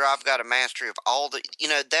make sure I've got a mastery of all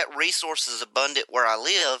that resource is abundant where I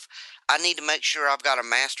live. I need to make sure I've got a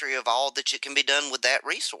mastery of all that it can be done with that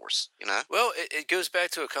resource. Well, it goes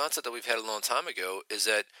back to a concept that we've had a long time ago. Is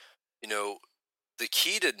that you know the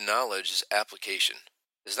key to knowledge is application.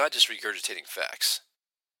 It's not just regurgitating facts.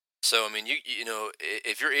 So I mean,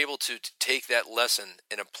 if you're able to take that lesson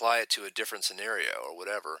and apply it to a different scenario or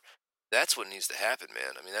whatever, that's what needs to happen,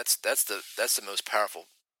 man. I mean, that's the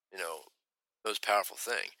you know, most powerful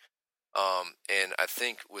thing. And I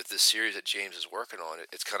think with this series that James is working on,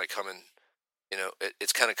 it's kind of coming,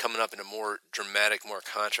 it's kind of coming up in a more dramatic, more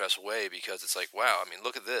contrast way because it's like, wow, I mean,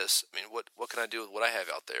 look at this. I mean, what can I do with what I have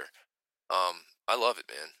out there? I love it,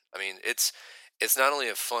 man. I mean, it's not only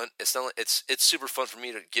a fun. It's not. It's super fun for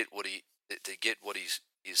me to get what he's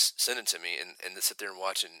sending to me and to sit there and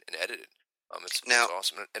watch and edit it. It's Now,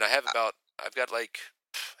 awesome. And I've got like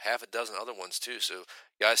half a dozen other ones too. So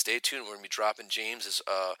guys, stay tuned. We're gonna be dropping James's.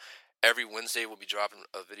 Every Wednesday we'll be dropping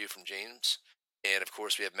a video from James, and of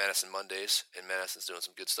course we have Madison Mondays, and Madison's doing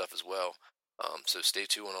some good stuff as well. So stay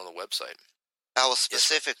tuned on the website. I was Yes,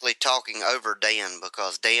 sir. specifically talking over Dan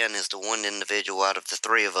because Dan is the one individual out of the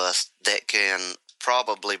three of us that can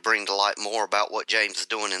probably bring to light more about what James is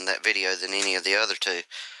doing in that video than any of the other two.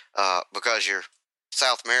 Because your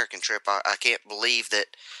South American trip, I can't believe that.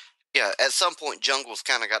 Yeah, at some point, jungle's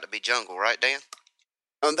kind of got to be jungle, right, Dan?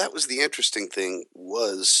 That was the interesting thing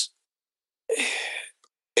was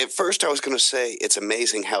at first I was going to say it's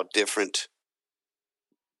amazing how different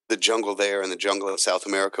the jungle there and the jungle in South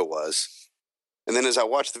America was. And then as I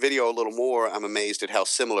watched the video a little more, I'm amazed at how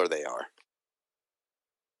similar they are.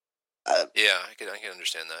 Yeah, I can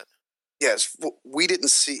understand that. Yes, we didn't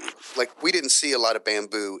see a lot of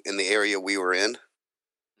bamboo in the area we were in.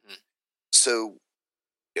 Mhm. So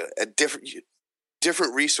a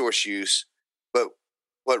different resource use. But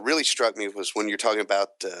what really struck me was when you're talking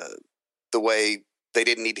about the way they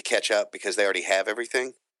didn't need to catch up because they already have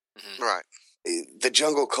everything. Mhm. Right. The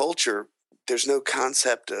jungle culture, there's no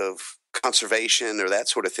concept of conservation or that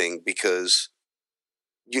sort of thing because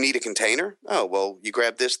you need a container. Oh, well, you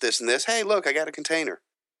grab this, this, and this. Hey, look, I got a container.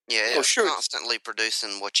 Yeah, Oh, Yeah. it's sure. constantly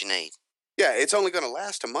producing what you need. Yeah, it's only going to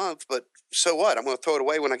last a month, but so what? I'm going to throw it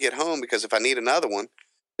away when I get home because if I need another one,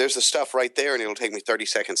 there's the stuff right there and it'll take me 30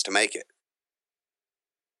 seconds to make it.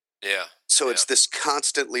 Yeah. So Yeah. it's this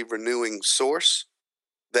constantly renewing source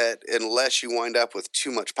that unless you wind up with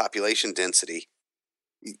too much population density,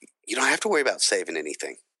 you don't have to worry about saving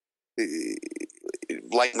anything.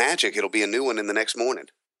 Like magic, it'll be a new one in the next morning.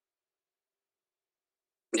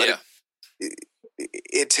 But Yeah.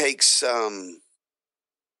 it takes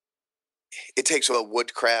a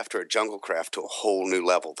woodcraft or a jungle craft to a whole new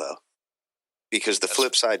level, though, because the That's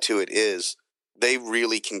flip side to it is they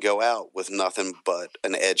really can go out with nothing but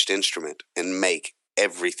an edged instrument and make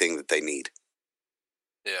everything that they need.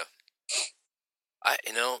 Yeah. I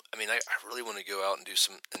really want to go out and do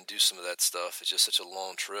some of that stuff. It's just such a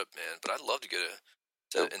long trip, man. But I'd love to go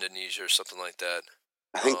So to Indonesia or something like that.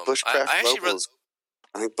 I think I actually really,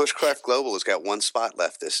 yeah, Bushcraft Global has got one spot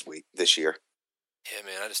left this year. yeah,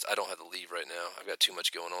 man. I don't have to leave right now. I've got too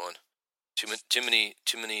much going on. Too many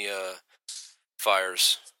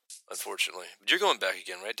fires, unfortunately. But you're going back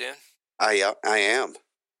again, right, Dan? I am.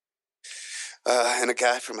 And a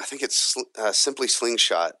guy from, I think it's Simply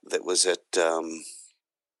Slingshot, that was at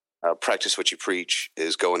Practice What You Preach,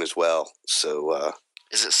 is going as well. So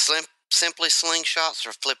Is it simply slingshots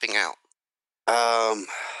or flipping out? I'm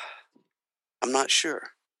not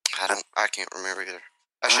sure. I can't remember either.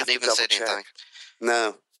 I I'll have shouldn't to even double say check. anything.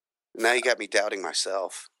 No, now you got me doubting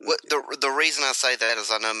myself. Well, the reason I say that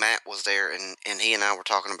is I know Matt was there, and he and I were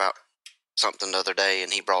talking about something the other day,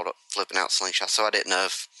 and he brought up flipping out slingshots. So I didn't know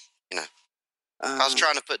if I was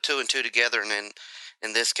trying to put two and two together, and then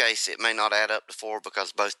in this case, it may not add up to four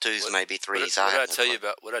because both twos may be threes. What did I tell you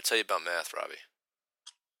about? What did I tell you about math, Robbie?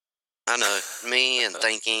 I know me and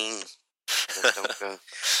thinking. Don't go.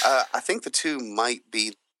 I think the two might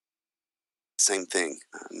be the same thing.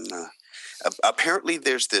 Apparently,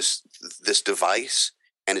 there's this device,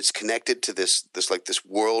 and it's connected to this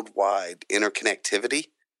worldwide interconnectivity,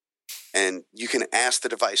 and you can ask the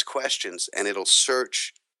device questions, and it'll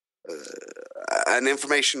search an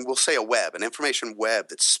information web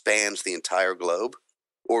that spans the entire globe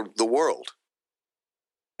or the world,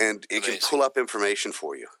 and it Amazing. can pull up information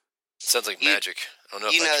for you. Sounds like magic. I don't know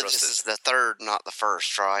You if I know trust this it. is the third, not the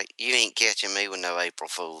first, right? You ain't catching me with no April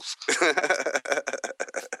Fools.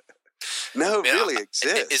 No, Man, really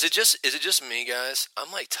exists. Is it just me, guys?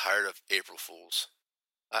 I'm like tired of April Fools.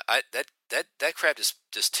 That crap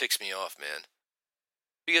just ticks me off, man.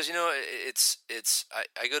 Because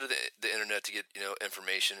I go to the internet to get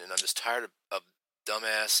information, and I'm just tired of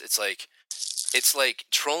dumbass. It's like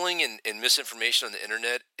trolling and misinformation on the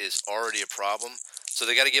internet is already a problem. So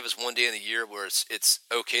they got to give us one day in the year where it's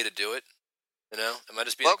okay to do it. Am I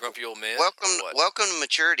just being a grumpy old man? Welcome to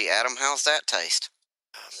maturity, Adam. How's that taste?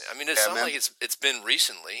 I mean, it's not like it's been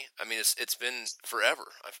recently. I mean, it's been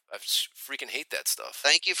forever. I freaking hate that stuff.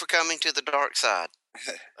 Thank you for coming to the dark side.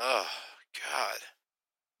 Oh God.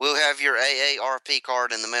 We'll have your AARP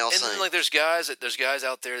card in the mail soon. And then, like, there's guys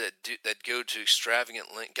out there that go to extravagant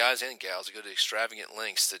guys and gals that go to extravagant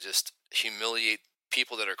lengths to just humiliate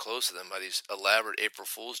people that are close to them by these elaborate April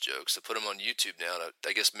Fool's jokes to put them on YouTube now to,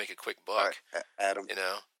 I guess, make a quick buck. Right, Adam.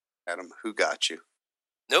 Adam, who got you?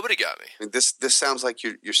 Nobody got me. I mean, this sounds like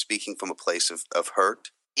you're speaking from a place of hurt.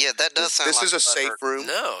 Yeah, that does sound. This is a safe room.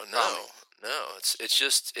 No.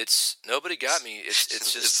 It's nobody got me. It's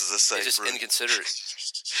just inconsiderate.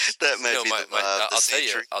 That may be the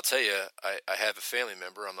vibe. I'll tell you. I have a family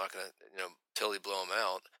member. I'm not gonna totally blow them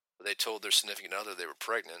out. But they told their significant other they were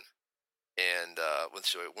pregnant, and when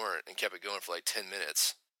they weren't, and kept it going for like 10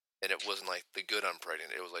 minutes. And it wasn't like the good I'm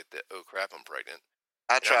pregnant. It was like the oh crap I'm pregnant.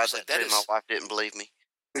 I tried that too. My wife didn't believe me.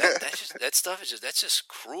 That stuff is that's just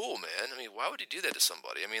cruel, man. I mean, why would you do that to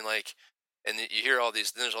somebody? I mean, like, and you hear all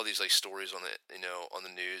these. Then there's all these like stories on on the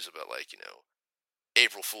news about like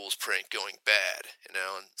April Fool's prank going bad, and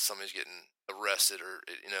somebody's getting arrested or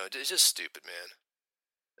it's just stupid, man.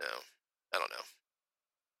 No, I don't know.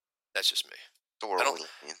 That's just me.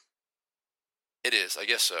 It is. I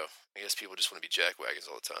guess so. I guess people just want to be jackwagons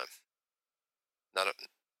all the time.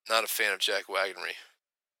 Not a fan of jackwagonry.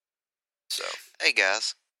 So. Hey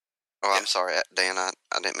guys. Oh, yeah. I'm sorry, Dan. I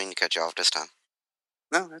didn't mean to cut you off this time.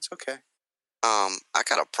 No, that's okay. I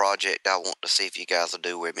got a project I want to see if you guys will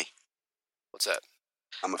do with me. What's that?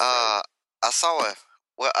 I'm afraid. I saw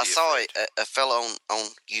a fellow on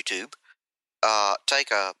YouTube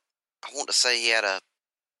take I want to say he had a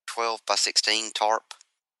 12 by 16 tarp.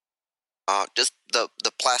 Just the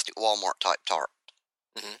plastic Walmart type tarp.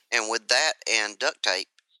 Mm-hmm. And with that and duct tape,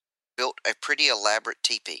 built a pretty elaborate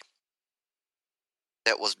teepee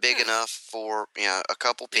that was big enough for a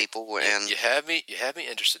couple people. And you have me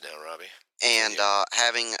interested now, Robbie. And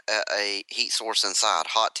having a heat source inside,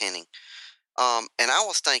 hot tinning. And I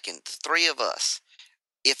was thinking, the three of us,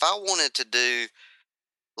 if I wanted to do,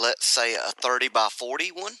 let's say, a 30 by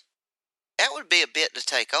 40 one, that would be a bit to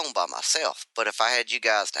take on by myself. But if I had you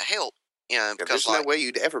guys to help, because there's no way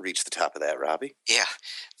you'd ever reach the top of that, Robbie. Yeah,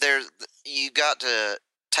 you got to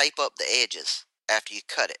tape up the edges after you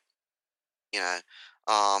cut it.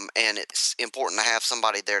 And it's important to have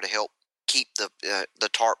somebody there to help keep the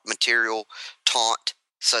tarp material taut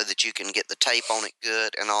so that you can get the tape on it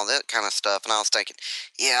good and all that kind of stuff. And I was thinking,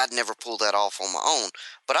 yeah, I'd never pull that off on my own.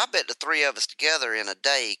 But I bet the three of us together in a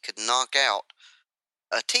day could knock out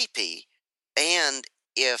a teepee, and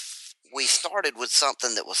if we started with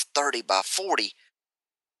something that was 30 by 40,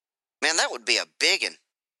 man, that would be a big one.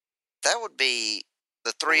 That would be the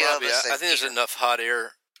Well, three of Robbie, us I and think there's Peter. enough hot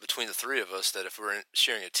air between the three of us that if we're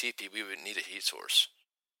sharing a teepee, we would need a heat source.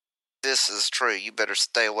 This is true. You better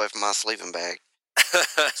stay away from my sleeping bag.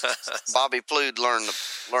 Bobby Plude learned the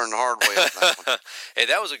hard way on that one. Hey,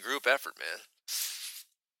 that was a group effort, man.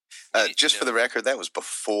 Just for the record, that was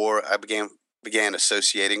before I began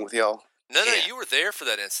associating with y'all. No, Yeah. you were there for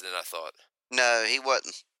that incident, I thought. No, he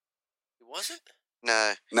wasn't. He wasn't?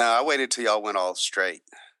 No. No, I waited till y'all went all straight.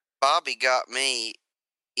 Bobby got me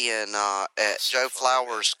in at so Joe funny,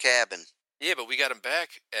 Flowers' cabin. Yeah, but we got him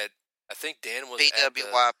back at, I think Dan was at the...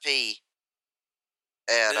 PWYP.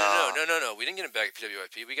 At, No. We didn't get him back at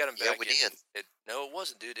PWYP. We got him back. Yeah, we did. No, it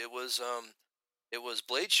wasn't, dude. It was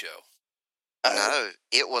Blade Show. No,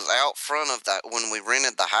 it was out front of that when we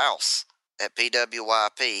rented the house at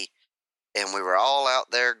PWYP, and we were all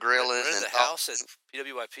out there grilling Rented and the house at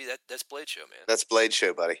PWYP. That's Blade Show, man. That's Blade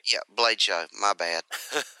Show, buddy. Yeah, Blade Show. My bad.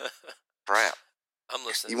 Crap. I'm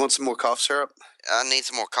listening. You want some more cough syrup? I need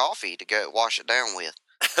some more coffee to go wash it down with.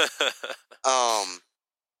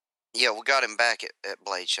 Yeah, we got him back at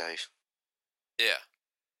Blade Show. Yeah.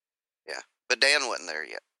 Yeah, but Dan wasn't there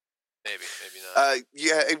yet. Maybe not.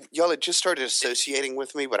 Yeah, y'all had just started associating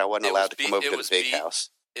with me, but I wasn't allowed to come over to the big house.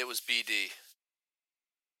 It was BD.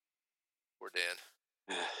 Poor Dan.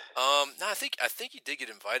 No, I think he did get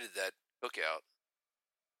invited to that cookout.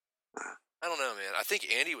 I don't know, man. I think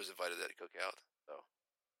Andy was invited to that cookout. So.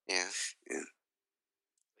 Yeah.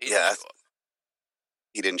 He didn't show up.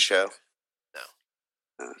 He didn't show? No.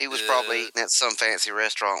 He was probably eating at some fancy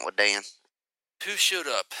restaurant with Dan. Who showed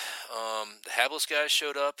up? The Habless guys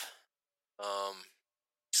showed up.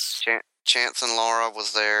 Chance and Laura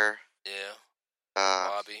was there. Yeah.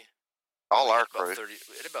 Bobby. Bobby. All our crew. We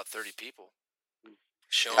had about 30 people.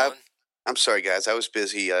 Sean. I'm sorry, guys. I was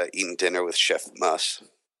busy eating dinner with Chef Muss.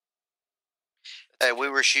 Hey, we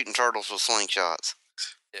were shooting turtles with slingshots.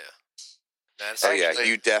 Yeah. Oh, yeah.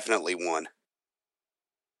 You definitely won.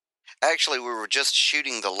 Actually, we were just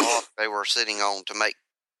shooting the log they were sitting on to make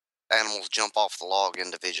animals jump off the log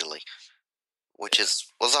individually, which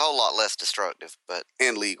was a whole lot less destructive, but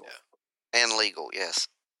and legal. Yeah. And legal, yes.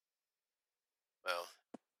 Well,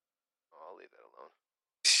 I'll leave that alone.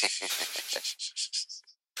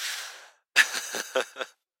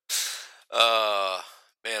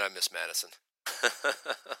 Man, I miss Madison.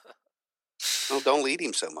 Well, don't lead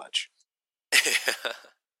him so much.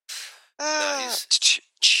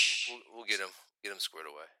 We'll get him squared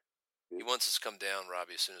away. He wants us to come down,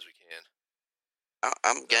 Robbie, as soon as we can.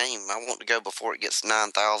 I'm game. I want to go before it gets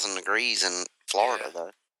 9,000 degrees in Florida,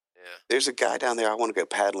 though. Yeah. There's a guy down there I want to go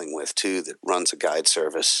paddling with, too, that runs a guide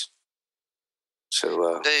service.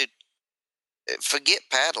 So, dude, forget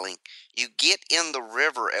paddling. You get in the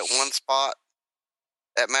river at one spot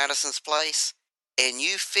at Madison's place, and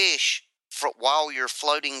you fish while you're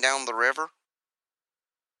floating down the river.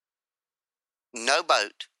 No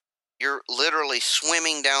boat. You're literally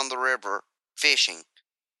swimming down the river, fishing,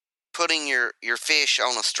 putting your fish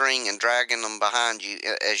on a string and dragging them behind you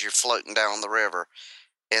as you're floating down the river.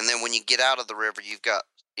 And then when you get out of the river, you've got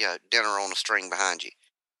dinner on a string behind you.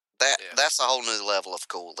 That's a whole new level of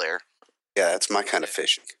cool there. Yeah, that's my kind of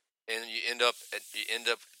fishing. And you end up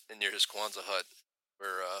near his Kwanzaa hut,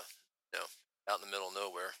 where out in the middle of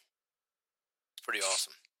nowhere. It's pretty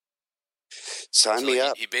awesome. Sign me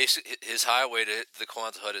up. He basically, his highway to the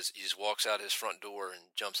Kwanzaa hut is he just walks out his front door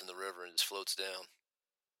and jumps in the river and just floats down.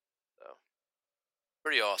 So,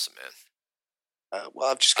 pretty awesome, man. Well,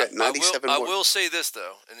 I've just got 97 I more. will say this,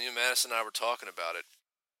 though, and Madison and I were talking about it.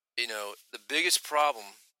 The biggest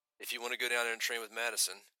problem, if you want to go down there and train with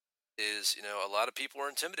Madison, is, a lot of people are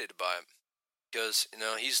intimidated by him because,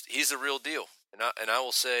 he's the real deal. And I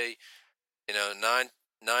will say, 9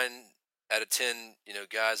 out of 10,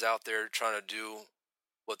 guys out there trying to do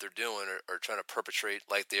what they're doing are trying to perpetrate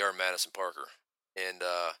like they are Madison Parker. And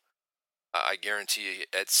I guarantee you,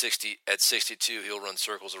 at 62, he'll run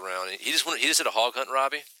circles around. And he just did a hog hunt,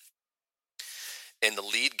 Robbie. And the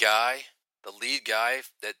lead guy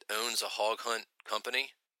that owns a hog hunt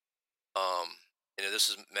company, this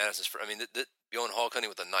is Madison's. Going hog hunting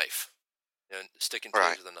with a knife, sticking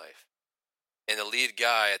things with a knife. And the lead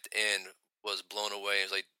guy at the end was blown away. He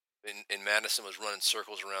was like, and Madison was running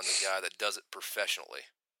circles around the guy that does it professionally.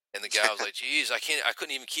 And the guy was like, "Geez, I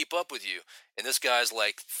couldn't even keep up with you." And this guy's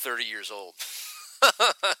like 30 years old,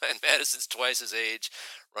 and Madison's twice his age,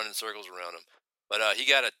 running circles around him. But he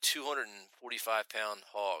got a 245-pound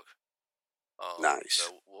hog. Nice.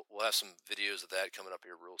 So we'll have some videos of that coming up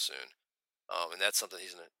here real soon. And that's something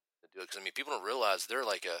he's gonna do. Because I mean, people don't realize they're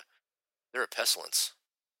a pestilence.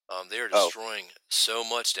 They are Oh, destroying so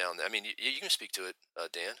much down there. I mean, you can speak to it,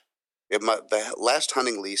 Dan. the last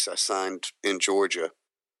hunting lease I signed in Georgia,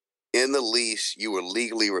 in the lease, you were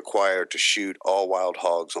legally required to shoot all wild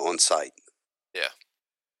hogs on site. Yeah,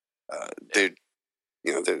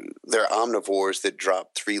 yeah, They're they're omnivores that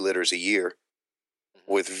drop 3 litters a year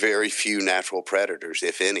hmm with very few natural predators,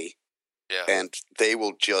 if any, yeah, and they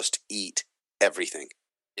will just eat everything.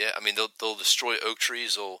 yeah. I mean, they'll destroy oak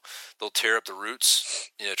trees. They'll tear up the roots.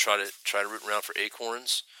 You know, try to root around for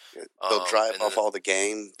acorns. They'll drive And then off all the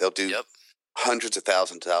game. They'll do yep, hundreds of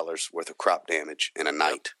thousands of dollars worth of crop damage in a yep,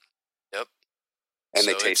 night, yep. and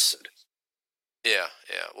they So taste it's good. yeah,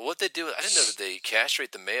 yeah. Well, what they do, I didn't know that they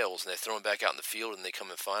castrate the males and they throw them back out in the field and they come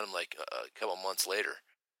and find them like a couple months later.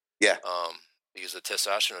 Yeah, Um, because the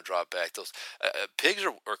testosterone will drop back. Those pigs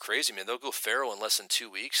are crazy, man. They'll go feral in less than 2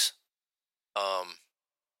 weeks. Um,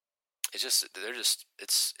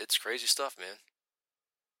 it's crazy stuff, man.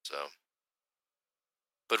 So,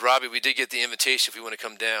 but Robbie, we did get the invitation if we want to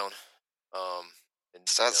come down. And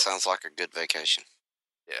So that sounds like a good vacation.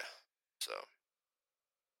 yeah. So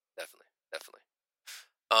definitely, definitely.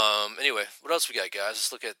 Anyway, what else we got, guys?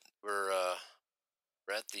 Let's look at we're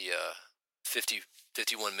at the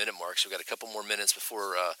 51 minute mark, so we got a couple more minutes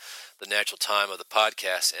before the natural time of the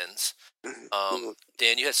podcast ends.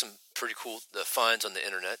 Dan, you had some pretty cool finds on the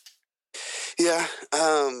internet. yeah.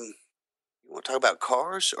 You want to talk about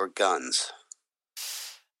cars or guns?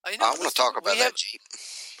 You I know, want to talk about we have that Jeep.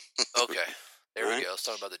 okay. There All we right. go. Let's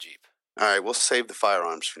talk about the Jeep. All right, we'll save the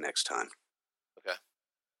firearms for next time. Okay,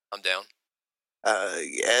 I'm down.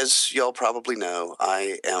 As y'all probably know,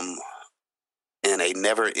 I am in a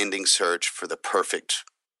never-ending search for the perfect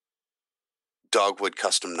dogwood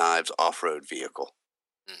custom knives off-road vehicle,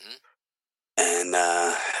 Mm-hmm.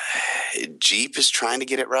 and Jeep is trying to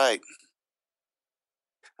get it right.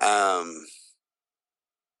 Um,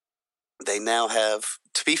 they now have,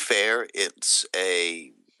 to be fair,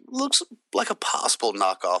 looks like a possible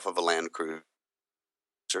knockoff of a Land Cruiser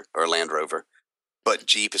or Land Rover, but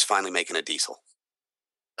Jeep is finally making a diesel.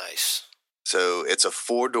 Nice. So it's a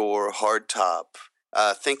 4-door hardtop.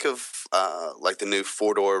 Think of like the new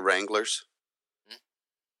 4-door Wranglers.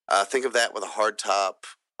 Think of that with a hardtop,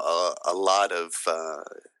 a lot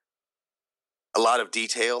of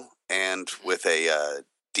detail, and with a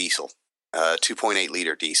diesel,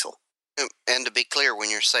 2.8-liter diesel. And to be clear, when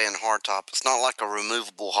you're saying hardtop, it's not like a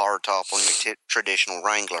removable hardtop on your traditional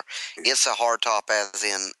Wrangler. It's a hardtop as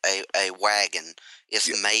in a wagon. It's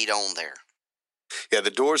Yeah. made on there. Yeah,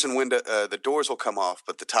 the doors and window, the doors will come off,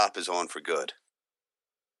 but the top is on for good.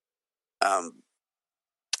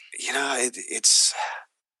 It's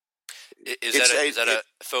Is that a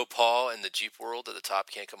faux pas in the Jeep world that the top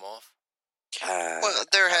can't come off? Well,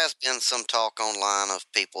 there has been some talk online of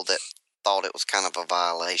people that thought it was kind of a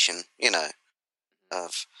violation,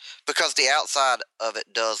 of because the outside of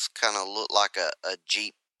it does kind of look like a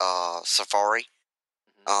Jeep Safari.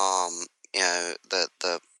 Mm-hmm.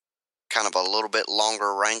 The kind of a little bit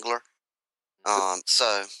longer Wrangler.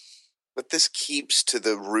 So but this keeps to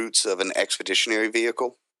the roots of an expeditionary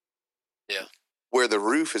vehicle, Yeah. where the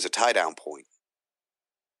roof is a tie-down point.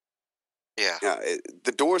 yeah.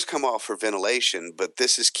 The doors come off for ventilation, but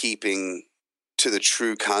this is keeping to the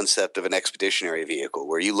true concept of an expeditionary vehicle,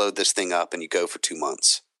 where you load this thing up and you go for 2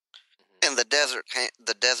 months. And the desert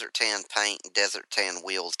tan paint and desert tan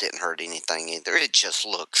wheels didn't hurt anything either. It just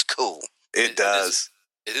looks cool. It does.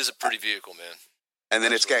 It is a pretty vehicle, man. And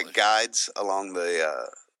then Absolutely. It's got guides along the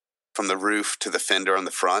from the roof to the fender on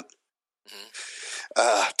the front,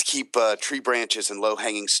 to keep tree branches and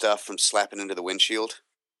low-hanging stuff from slapping into the windshield.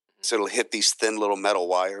 So it'll hit these thin little metal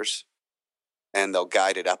wires, and they'll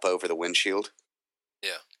guide it up over the windshield.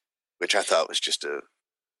 Yeah. Which I thought was just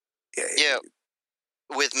Yeah.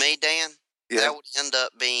 With me, Dan, that would end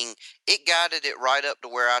up being, it guided it right up to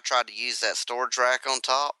where I tried to use that storage rack on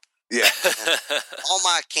top. Yeah. All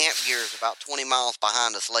my camp gear is about 20 miles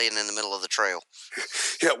behind us, laying in the middle of the trail.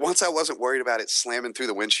 Yeah, once I wasn't worried about it slamming through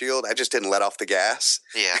the windshield, I just didn't let off the gas.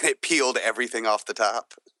 Yeah. And it peeled everything off the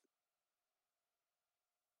top.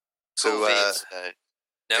 Cool So, vids, though.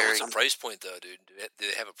 Now, what's the price point, though, dude? Do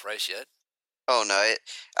they have a price yet? Oh, no.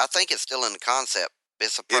 I think it's still in the concept.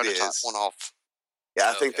 It's a prototype one-off. Yeah,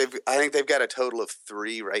 I think they've got a total of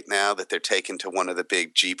 3 right now that they're taking to one of the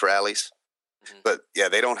big Jeep rallies. Mm-hmm. But yeah,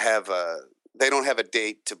 they don't have a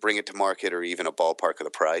date to bring it to market or even a ballpark of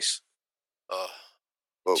the price.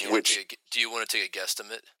 Do you want to take a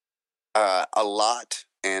guesstimate? A lot,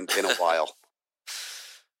 and in a while.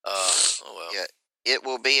 Oh well. Yeah. It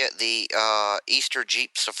will be at the Easter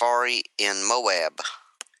Jeep Safari in Moab.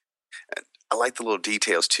 I like the little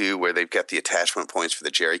details too, where they've got the attachment points for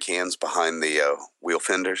the jerry cans behind the wheel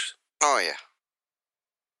fenders. Oh yeah.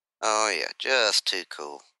 Oh yeah, just too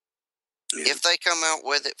cool. Yeah. If they come out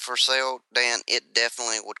with it for sale, Dan, it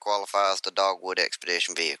definitely would qualify as the Dogwood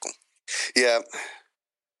Expedition vehicle. Yeah.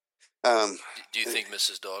 Do you think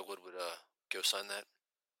Mrs. Dogwood would go sign that?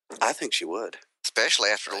 I think she would. Especially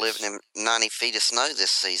after Nice. living in 90 feet of snow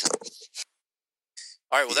this season.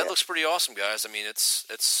 All right, well, Yeah. that looks pretty awesome, guys. I mean, it's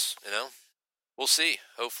we'll see.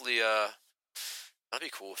 Hopefully, that'd be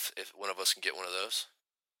cool if one of us can get one of those.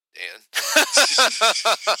 Dan.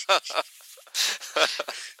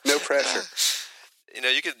 No pressure.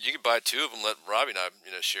 You could buy two of them. Let Robbie and I,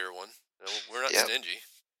 share one. We're not stingy.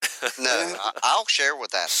 No, I'll share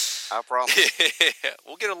with that. I promise. Yeah,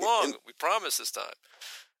 we'll get along. We promise this time.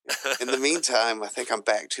 In the meantime, I think I'm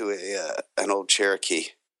back to an old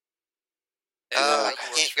Cherokee. You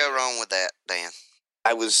can't go wrong with that, Dan.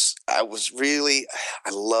 I was really, I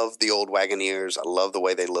love the old Wagoneers. I love the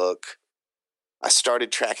way they look. I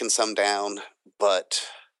started tracking some down, but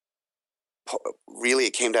really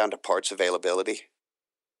it came down to parts availability.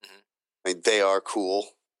 Mhm. I mean, they are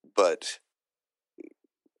cool, but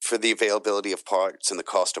for the availability of parts and the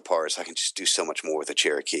cost of parts, I can just do so much more with a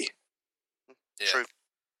Cherokee. Yeah. True.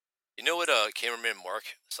 You know what? Cameraman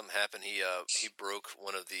Mark, something happened. He broke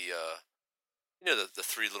one of the the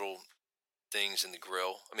three little things in the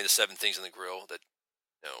grill. I mean, the 7 things in the grill that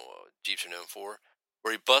Jeeps are known for.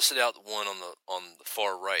 Where he busted out one on the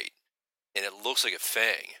far right, and it looks like a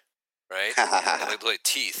fang, right? And it looked like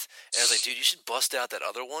teeth. And I was like, dude, you should bust out that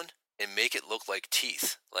other one and make it look like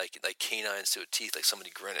teeth, like canines to a teeth, like somebody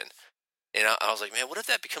grinning. And I was like, man, what if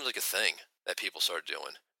that becomes like a thing that people start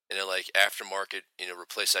doing? And then like aftermarket,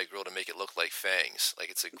 replace that grill to make it look like fangs, like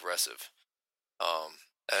it's aggressive.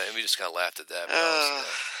 And we just kind of laughed at that.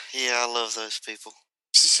 Yeah, I love those people.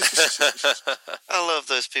 I love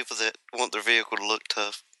those people that want their vehicle to look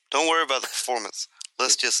tough. Don't worry about the performance.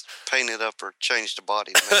 Let's just paint it up or change the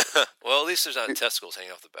body. Well, at least there's not testicles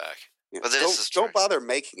hanging off the back. Yeah. But this Don't bother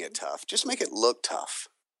making it tough. Just make it look tough.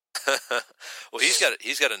 Well, he's got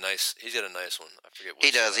a nice one. I forget what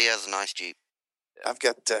he does. He has a nice Jeep. I've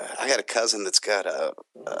got I got a cousin that's got a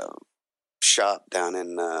shop down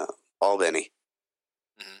in Albany,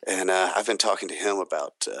 and I've been talking to him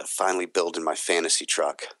about finally building my fantasy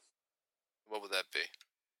truck. What would that be?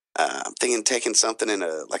 I'm thinking taking something in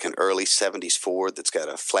like an early '70s Ford that's got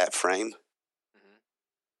a flat frame,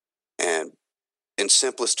 and in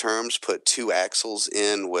simplest terms, put 2 axles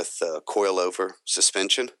in with coil-over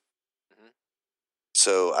suspension.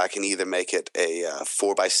 So I can either make it a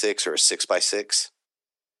 4x6 or a 6x6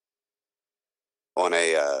 on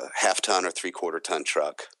a half-ton or 3/4-ton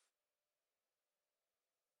truck.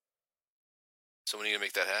 So when are you gonna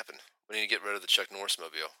make that happen? When are you gonna get rid of the Chuck Norris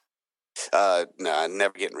mobile? No, I'm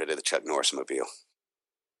never getting rid of the Chuck Norris mobile.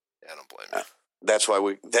 Yeah, I don't blame you. That's why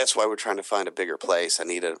we're trying to find a bigger place. I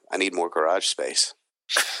need more garage space.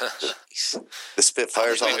 The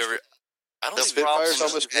Spitfire's almost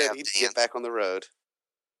ready to get back on the road.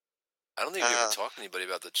 I don't think we've ever talked to anybody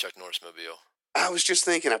about the Chuck Norris mobile. I was just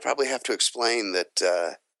thinking I probably have to explain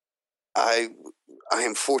that I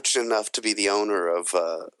am fortunate enough to be the owner of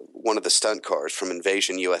one of the stunt cars from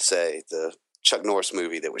Invasion USA, the Chuck Norris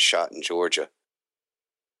movie that was shot in Georgia.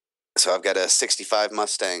 So I've got a '65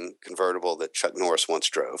 Mustang convertible that Chuck Norris once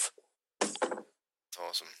drove. That's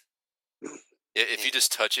awesome. Yeah, if you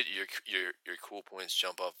just touch it, your cool points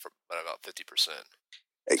jump up by about 50%.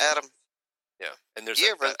 Adam. Yeah, and there's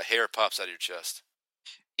a hair pops out of your chest.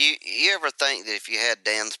 You ever think that if you had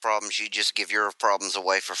Dan's problems, you just give your problems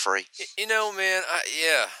away for free? Man,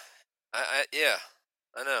 I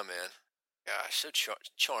know, man. Gosh, so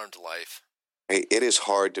charmed life. Hey, it is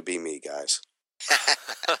hard to be me, guys.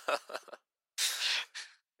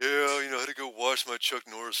 Yeah, I had to go wash my Chuck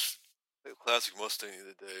Norris classic Mustang the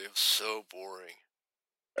other day. It was so boring.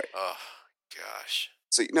 Right. Oh, gosh.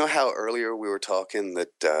 So you know how earlier we were talking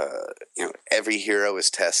that every hero is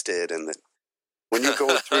tested, and that when you're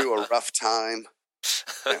going through a rough time,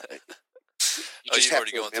 you just have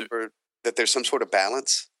to remember that there's some sort of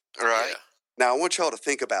balance. Right. Yeah. Now I want y'all to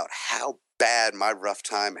think about how bad my rough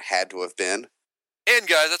time had to have been. And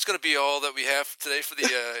guys, that's going to be all that we have today for the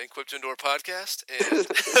Equipped Indoor podcast. And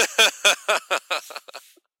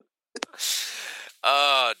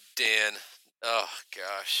Dan. Oh,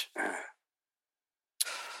 gosh.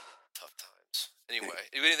 Tough times. Anyway,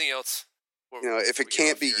 anything else? If it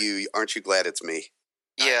can't be you, aren't you glad it's me?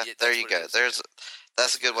 Yeah, there you go.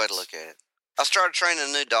 That's a good way to look at it. I started training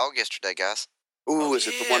a new dog yesterday, guys. Ooh, is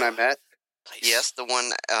it the one I met? Nice. Yes, the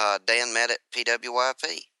one Dan met at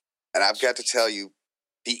PWYP. And I've got to tell you,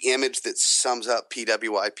 the image that sums up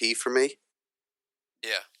PWYP for me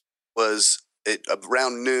Yeah. was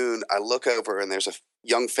around noon. I look over and there's a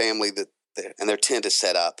young family and their tent is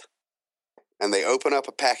set up, and they open up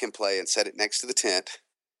a pack and play and set it next to the tent,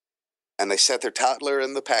 and they set their toddler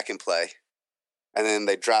in the pack and play, and then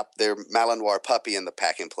they drop their Malinois puppy in the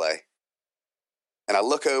pack and play. And I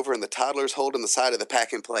look over and the toddler's holding the side of the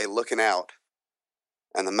pack and play looking out,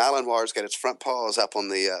 and the Malinois's got its front paws up on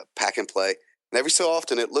the pack and play. And every so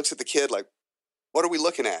often it looks at the kid like, "What are we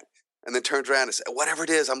looking at?" And then turns around and says, "Whatever it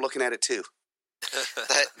is, I'm looking at it too."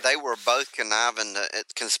 They were both conniving,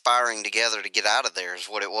 conspiring together to get out of there is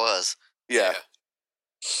what it was. Yeah.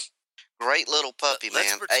 Great little puppy,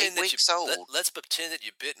 man. 8 weeks old. Let's pretend that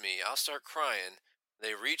you bit me. I'll start crying.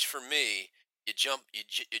 They reach for me. You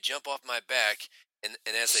jump off my back, and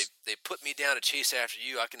as they put me down to chase after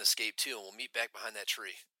you, I can escape too, and we'll meet back behind that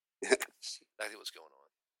tree. Exactly what's going on.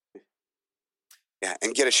 Yeah,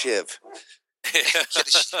 and get a shiv.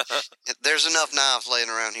 There's enough knives laying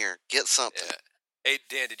around here. Get something. Yeah. Hey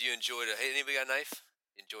Dan, did you enjoy it? Hey, anybody got a knife?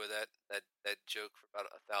 Enjoy that joke for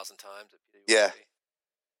about 1,000 times? Yeah.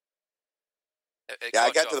 Yeah,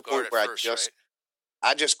 I got to the point where right?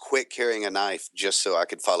 I just quit carrying a knife just so I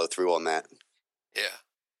could follow through on that. Yeah.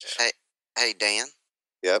 Hey, Dan.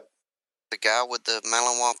 Yep. The guy with the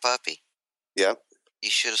Malinois puppy. Yep.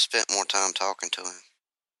 You should have spent more time talking to him.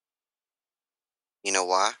 You know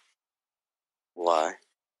why? Why?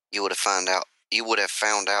 You would have found out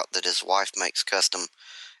that his wife makes custom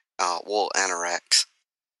wool anoraks.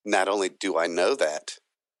 Not only do I know that,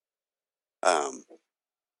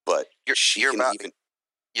 but you're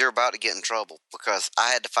about to get in trouble because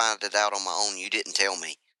I had to find it out on my own. You didn't tell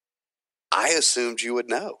me. I assumed you would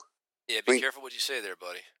know. Yeah, be careful what you say there,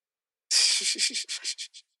 buddy.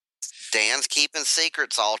 Dan's keeping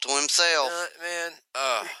secrets all to himself. Man,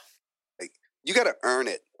 you got to earn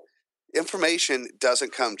it. Information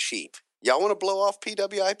doesn't come cheap. Y'all want to blow off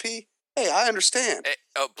PWIP? Hey, I understand. Hey,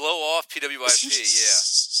 blow off PWIP, yeah.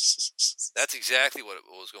 That's exactly what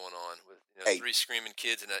was going on with 3 screaming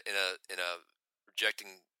kids and a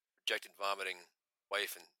projecting vomiting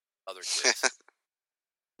wife and other kids.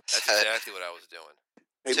 That's exactly what I was doing.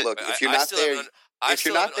 Hey, look, if you're not there, I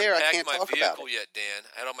can't talk about it. Yet, Dan.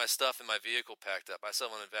 I had all my stuff in my vehicle packed up. I still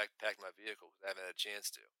haven't packed my vehicle because I haven't had a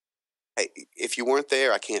chance to. Hey, if you weren't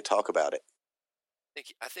there, I can't talk about it.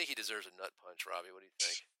 I think he deserves a nut punch, Robbie. What do you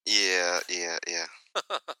think? Yeah.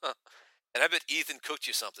 And I bet Ethan cooked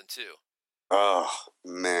you something too. Oh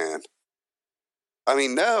man. I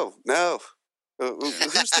mean, no.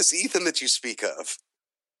 Who's this Ethan that you speak of?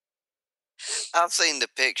 I've seen the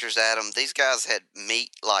pictures, Adam. These guys had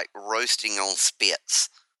meat like roasting on spits.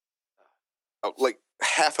 Oh, like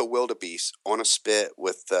half a wildebeest on a spit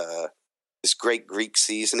with this great Greek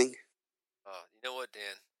seasoning. You know what,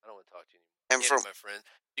 Dan? I don't want to talk to you anymore. You can't be my friend.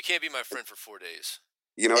 You can't be my friend for 4 days.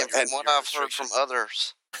 You know, and from what I've heard from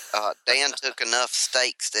others, Dan took enough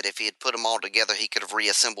steaks that if he had put them all together, he could have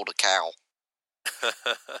reassembled a cow.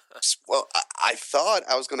 Well, I thought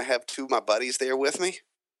I was going to have 2 of my buddies there with me,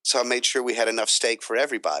 so I made sure we had enough steak for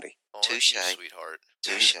everybody. Oh, touche, sweetheart.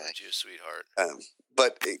 Touche, sweetheart.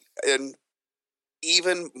 But and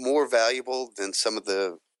even more valuable than some of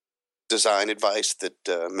the design advice that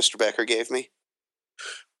Mr. Becker gave me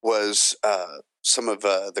was some of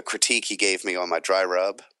the critique he gave me on my dry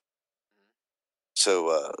rub. Mm-hmm.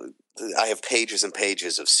 So I have pages and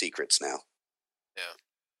pages of secrets now. Yeah.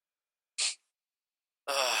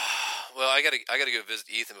 Well, I gotta go visit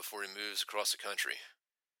Ethan before he moves across the country.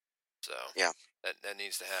 So yeah, that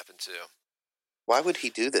needs to happen too. Why would he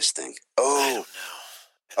do this thing? I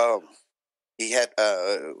don't know. He had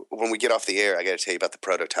when we get off the air, I got to tell you about the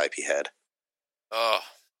prototype he had.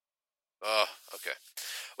 Okay.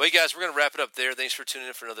 Well, you guys, we're going to wrap it up there. Thanks for tuning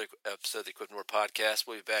in for another episode of the Equip Door podcast.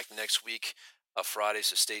 We'll be back next week, Friday,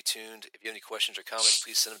 so stay tuned. If you have any questions or comments,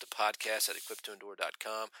 please send them to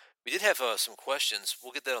podcast@equiptoendure.com. We did have some questions.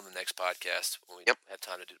 We'll get that on the next podcast when we have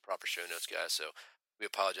time to do the proper show notes, guys. So we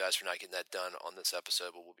apologize for not getting that done on this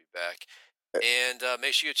episode, but we'll be back. And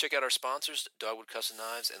make sure you check out our sponsors, Dogwood Custom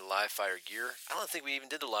Knives and Live Fire Gear. I don't think we even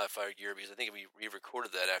did the Live Fire Gear because I think we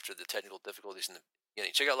re-recorded that after the technical difficulties in the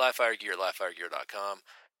beginning. Check out Live Fire Gear, livefiregear.com.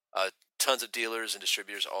 Tons of dealers and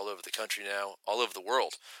distributors all over the country now, all over the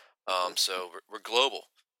world. So we're global.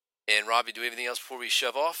 And Robbie, do we have anything else before we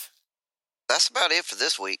shove off? That's about it for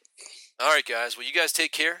this week. All right, guys. Well, you guys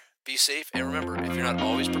take care, be safe, and remember, if you're not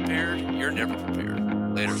always prepared, you're never prepared.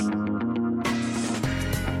 Later.